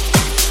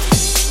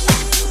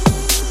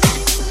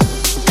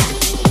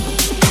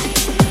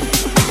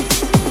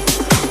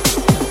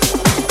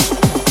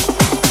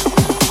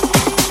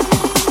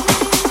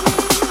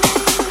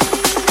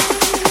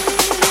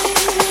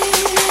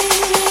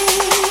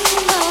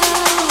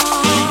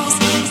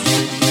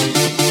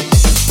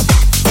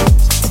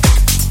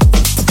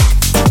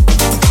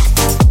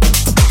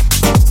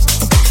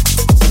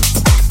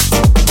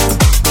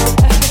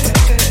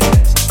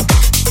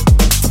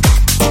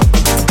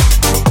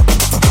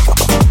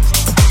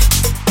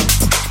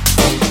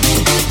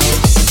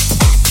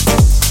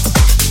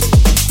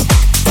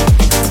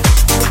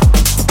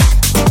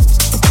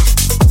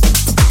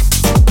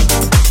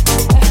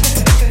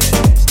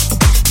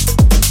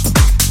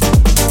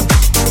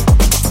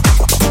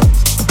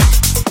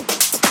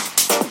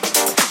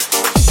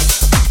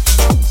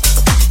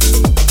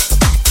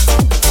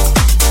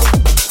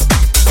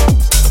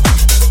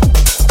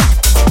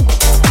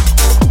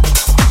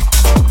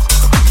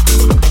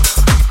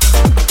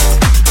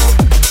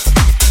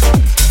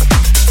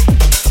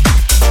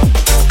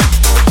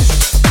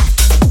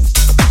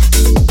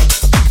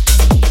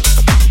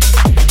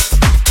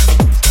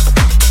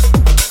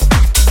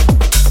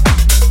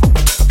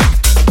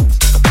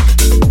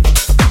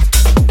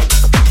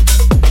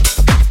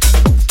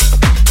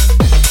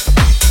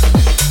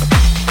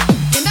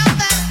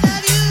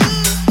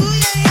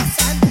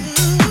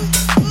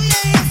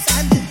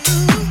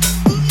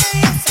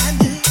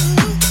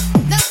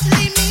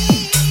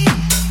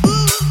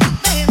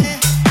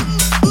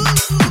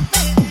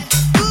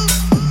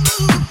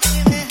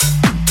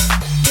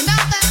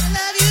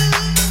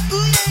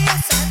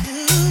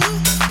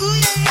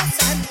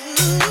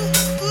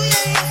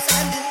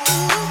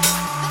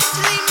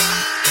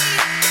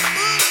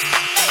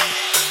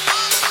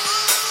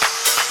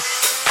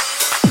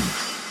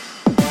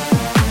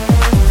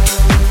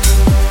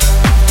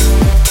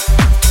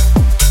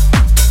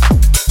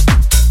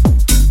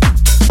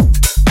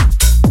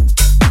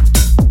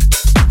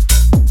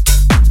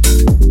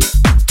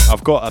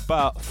 Got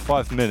about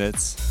 5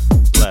 minutes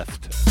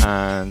left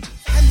and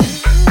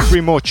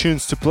 3 more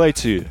tunes to play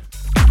to you.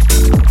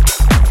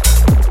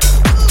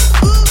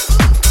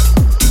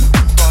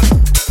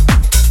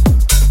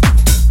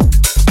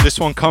 This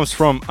one comes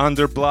from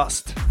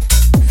Underblast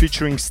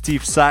featuring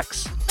Steve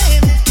Sachs.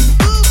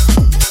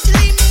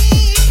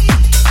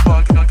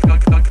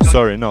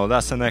 Sorry, no,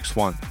 that's the next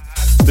one.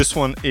 This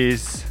one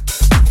is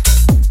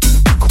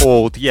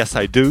called Yes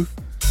I Do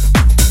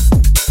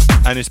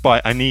and it's by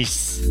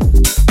Anis.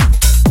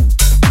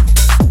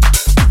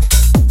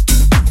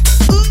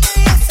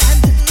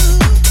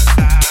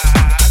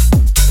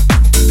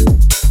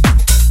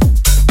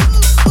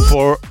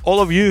 For all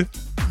of you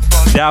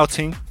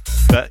doubting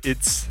that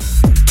it's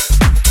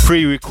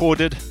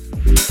pre-recorded,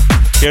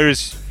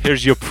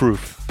 here's your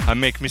proof. I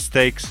make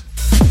mistakes.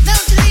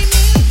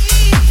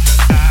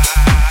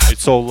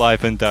 It's all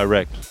live and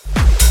direct.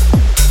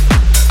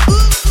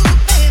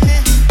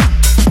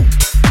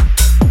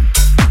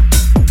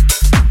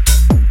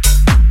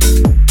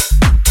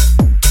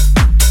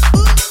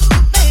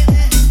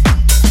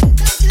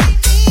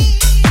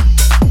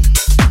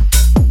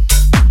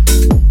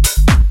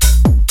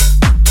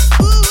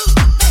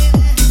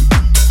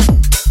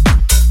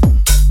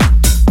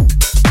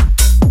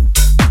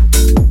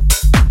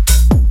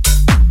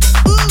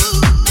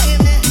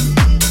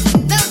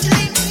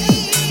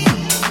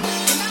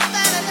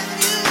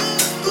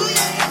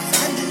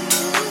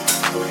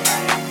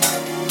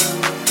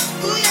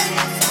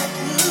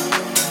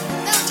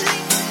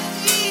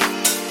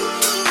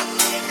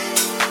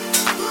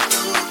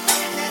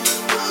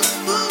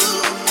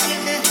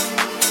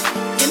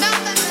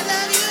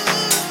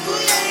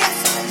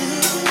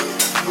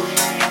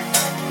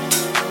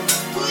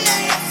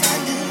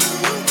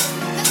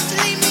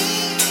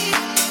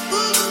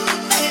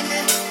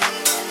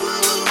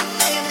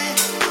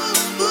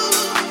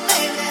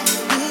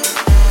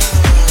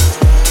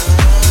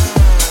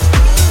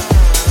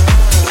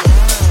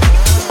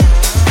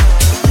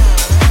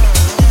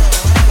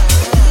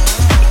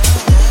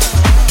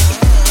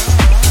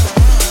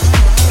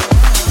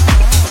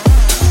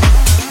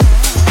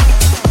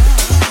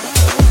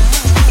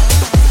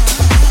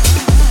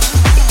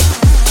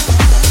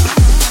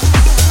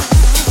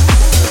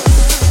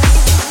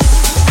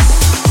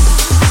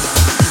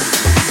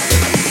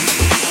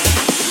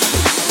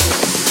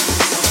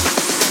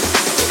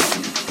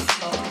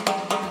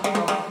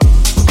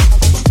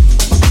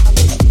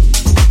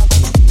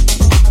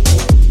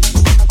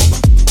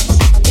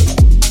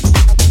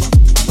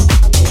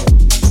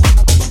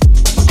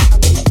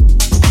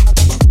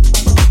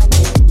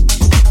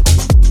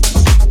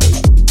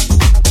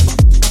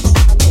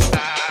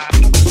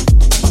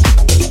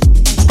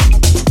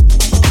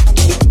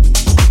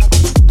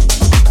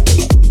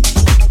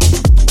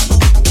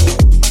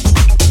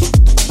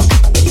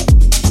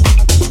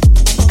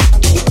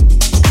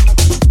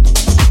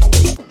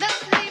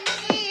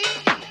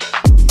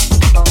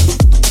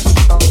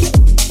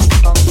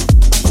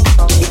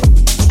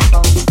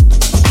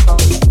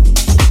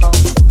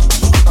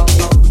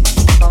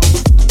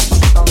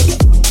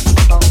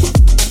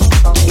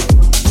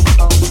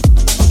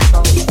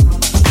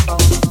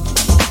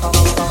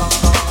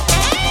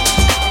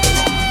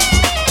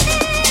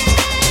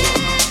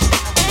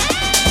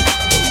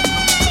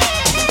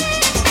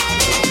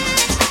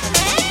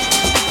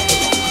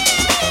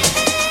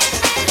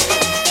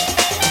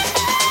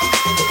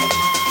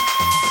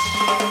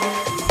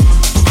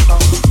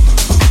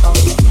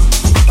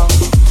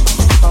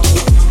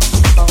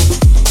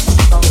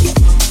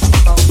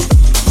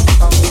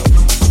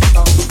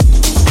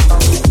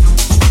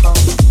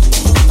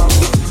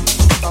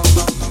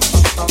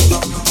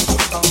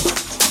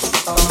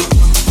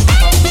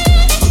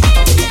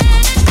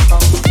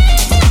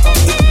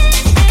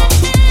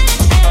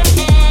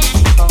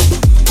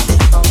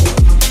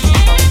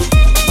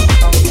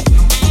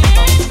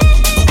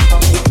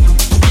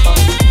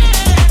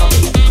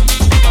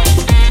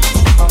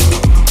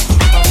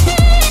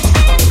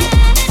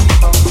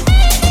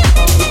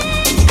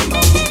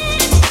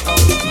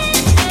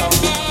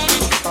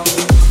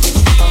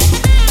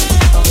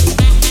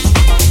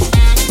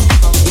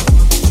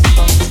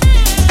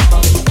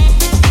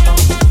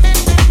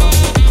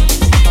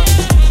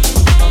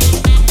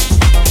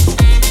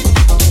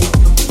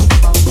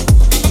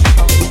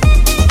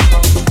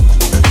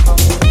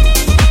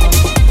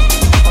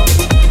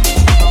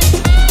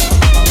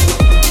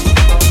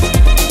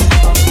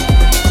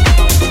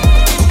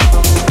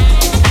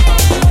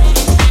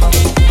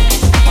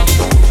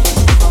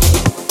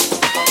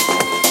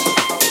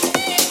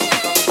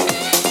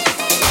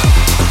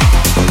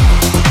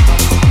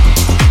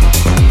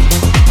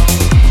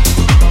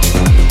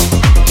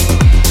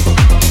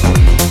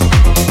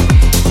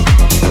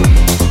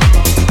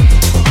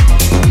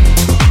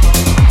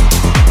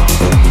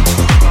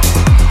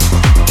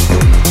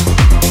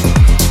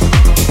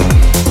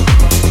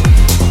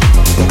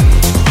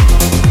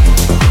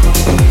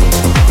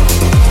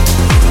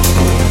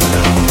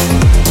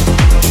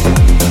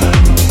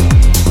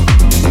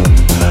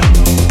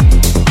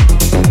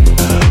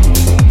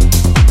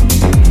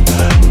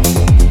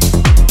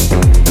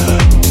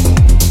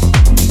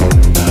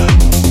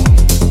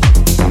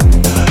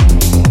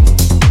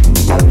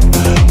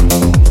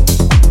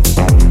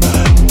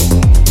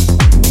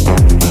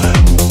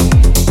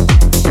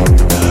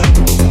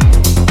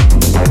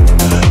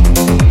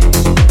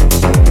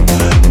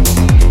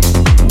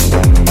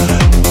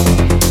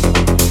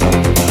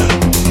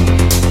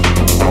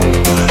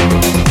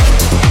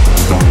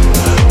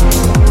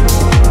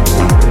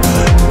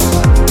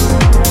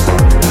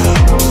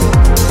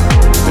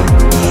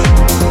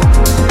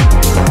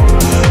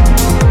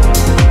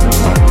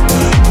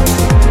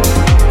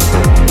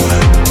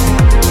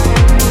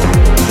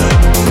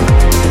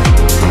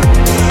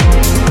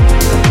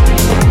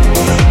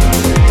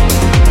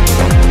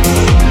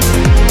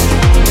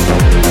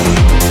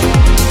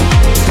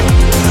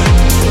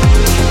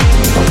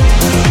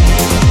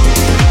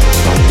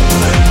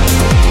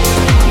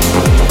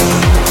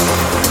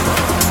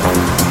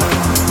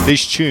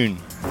 This tune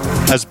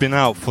has been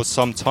out for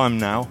some time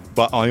now,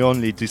 but I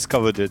only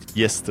discovered it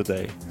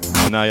yesterday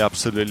and I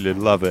absolutely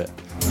love it.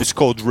 It's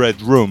called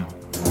Red Room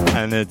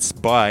and it's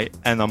by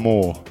Anna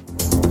Moore.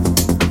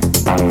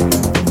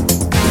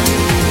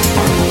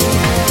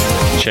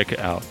 Check it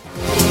out.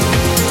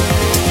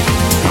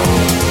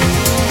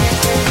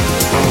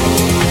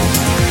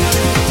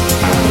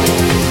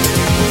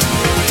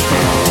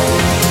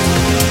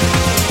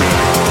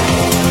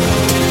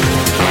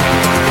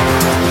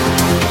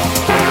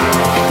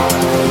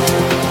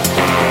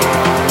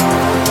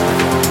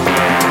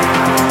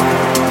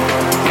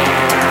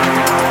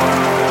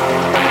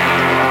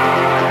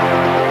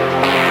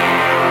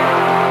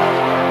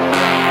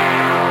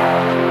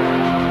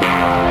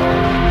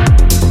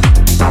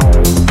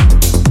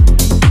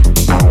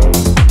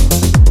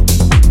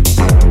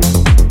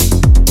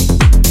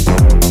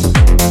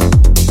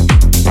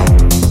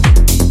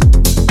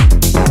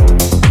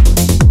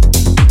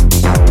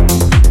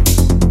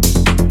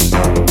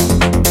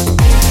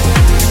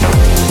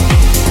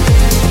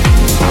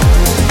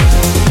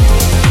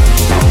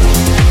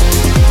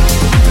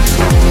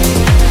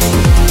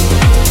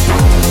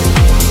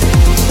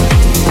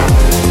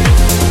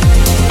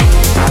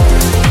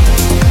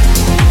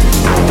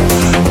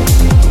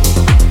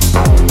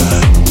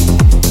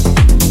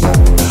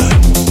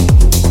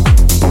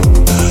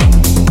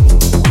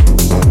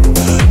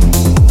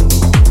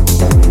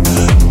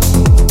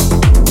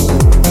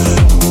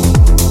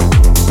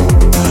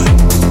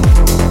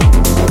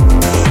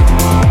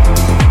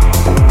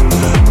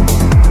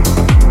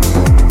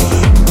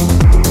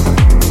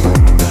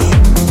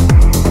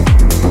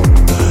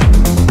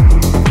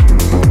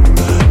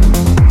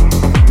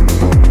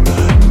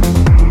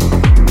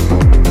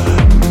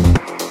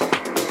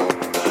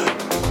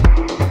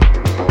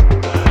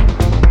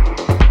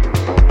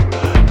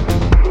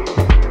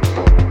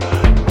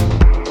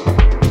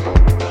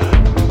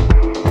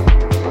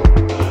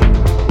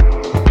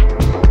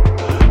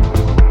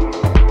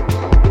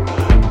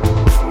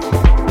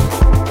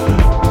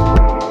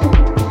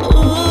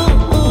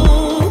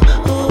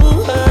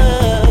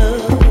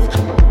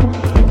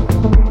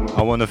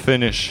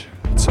 Finish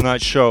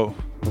tonight's show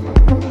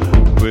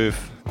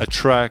with a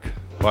track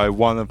by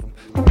one of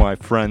my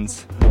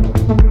friends.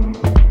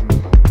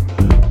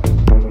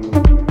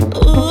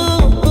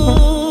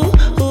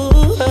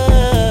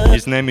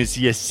 His name is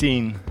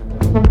Yassine.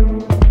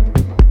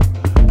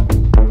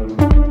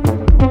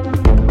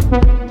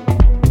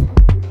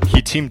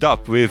 He teamed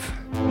up with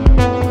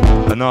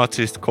an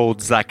artist called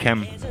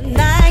Zakem.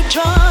 Night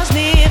draws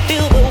near,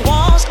 feel the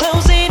walls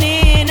closing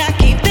in. I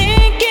keep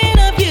thinking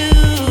of you.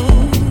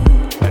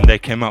 And they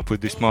came up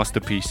with this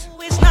masterpiece.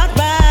 It's not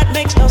right,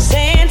 makes no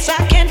sense.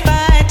 I can't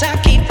fight, I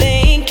keep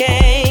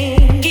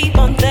thinking.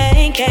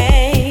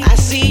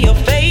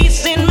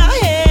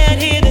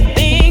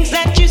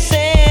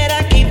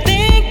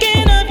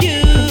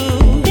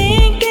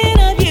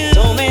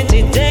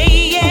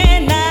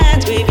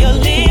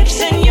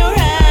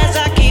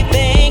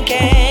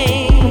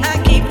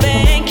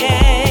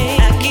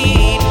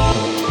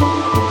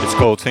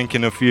 called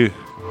Thinking of You,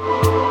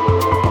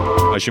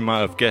 as you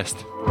might have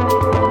guessed.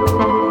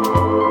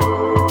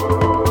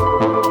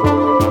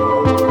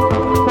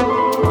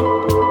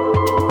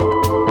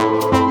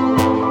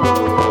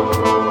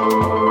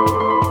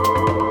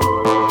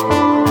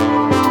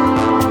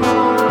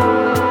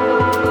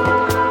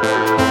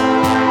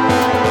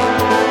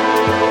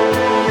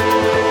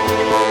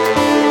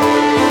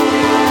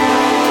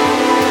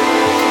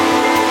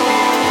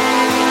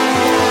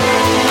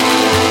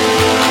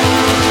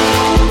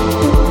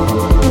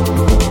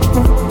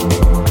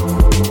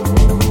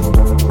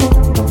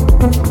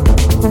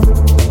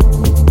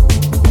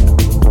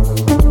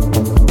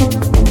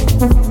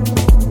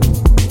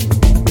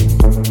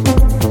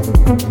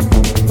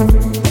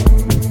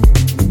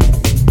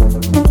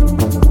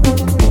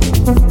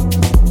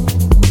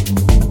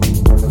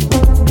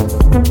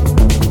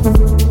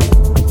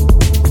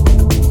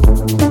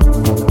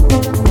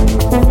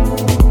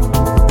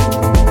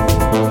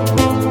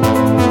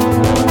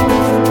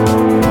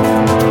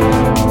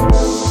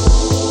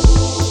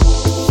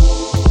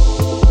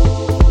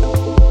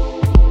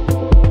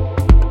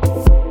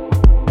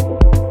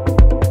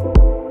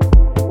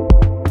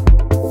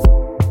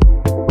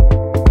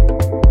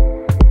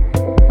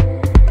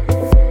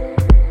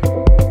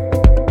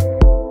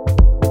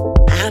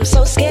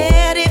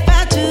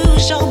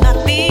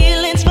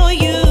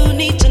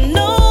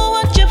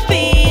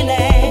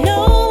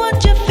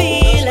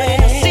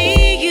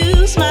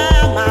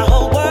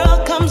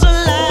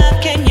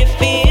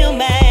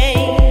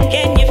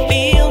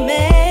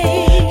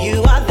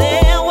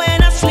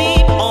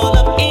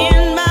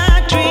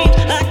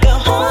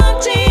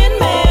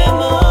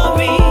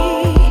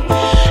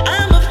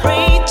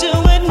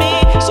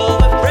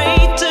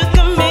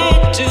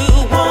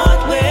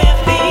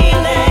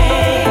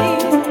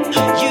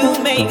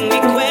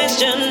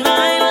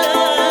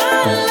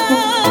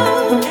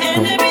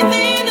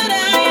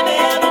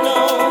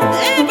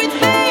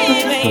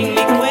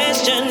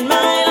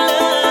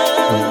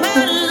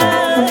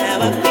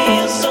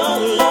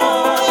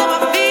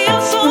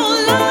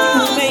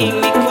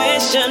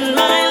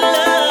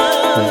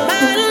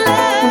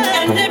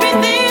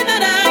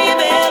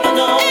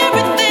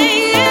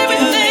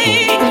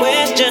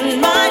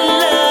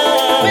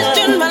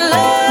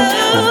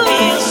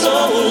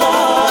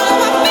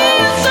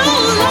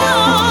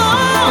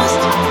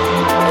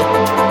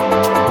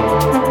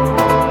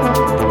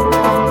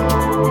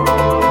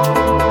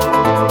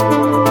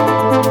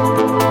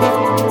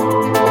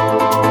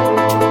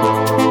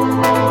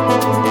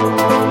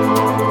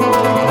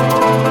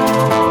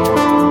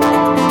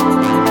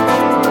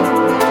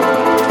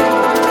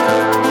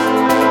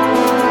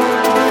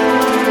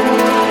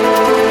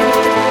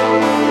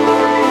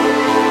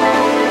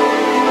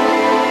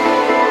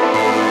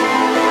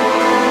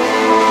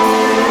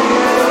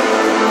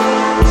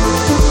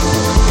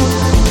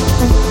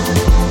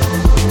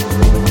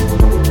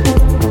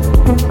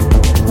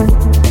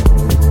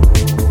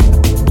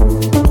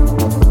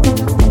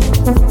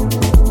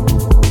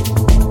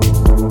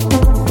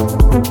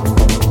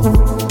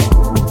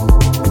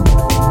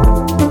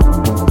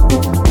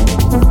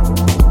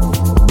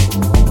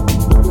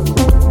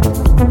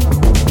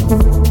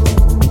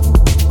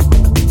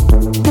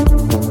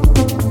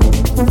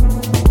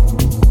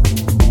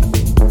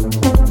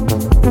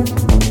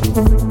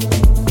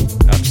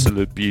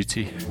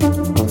 Beauty.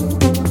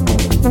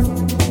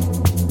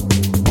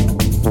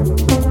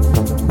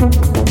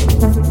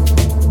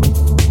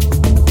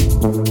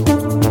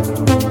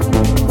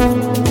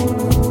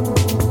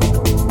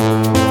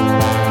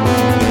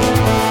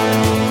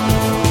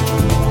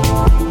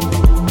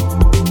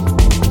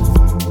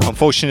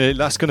 Unfortunately,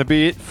 that's going to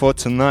be it for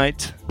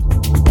tonight.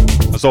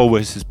 As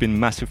always, it's been a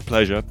massive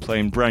pleasure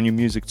playing brand new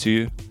music to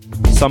you.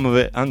 Some of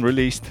it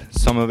unreleased,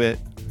 some of it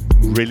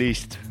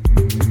released.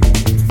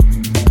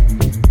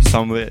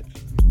 Some of it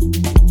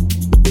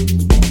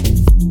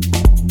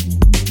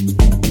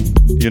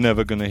you're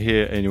never gonna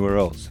hear anywhere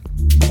else.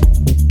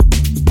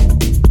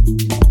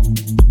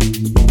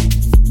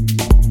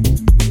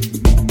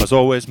 As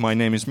always, my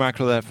name is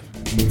Macrolev.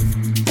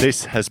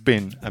 This has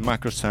been a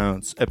Macro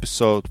Sounds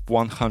episode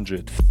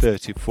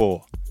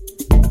 134.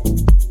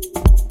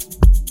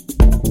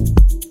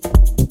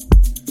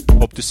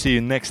 Hope to see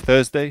you next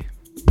Thursday,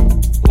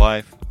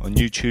 live on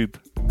YouTube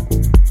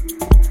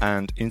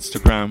and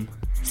Instagram,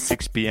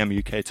 6 p.m.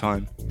 UK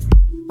time.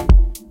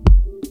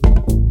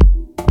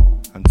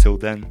 Until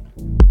then,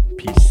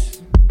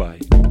 peace. Bye.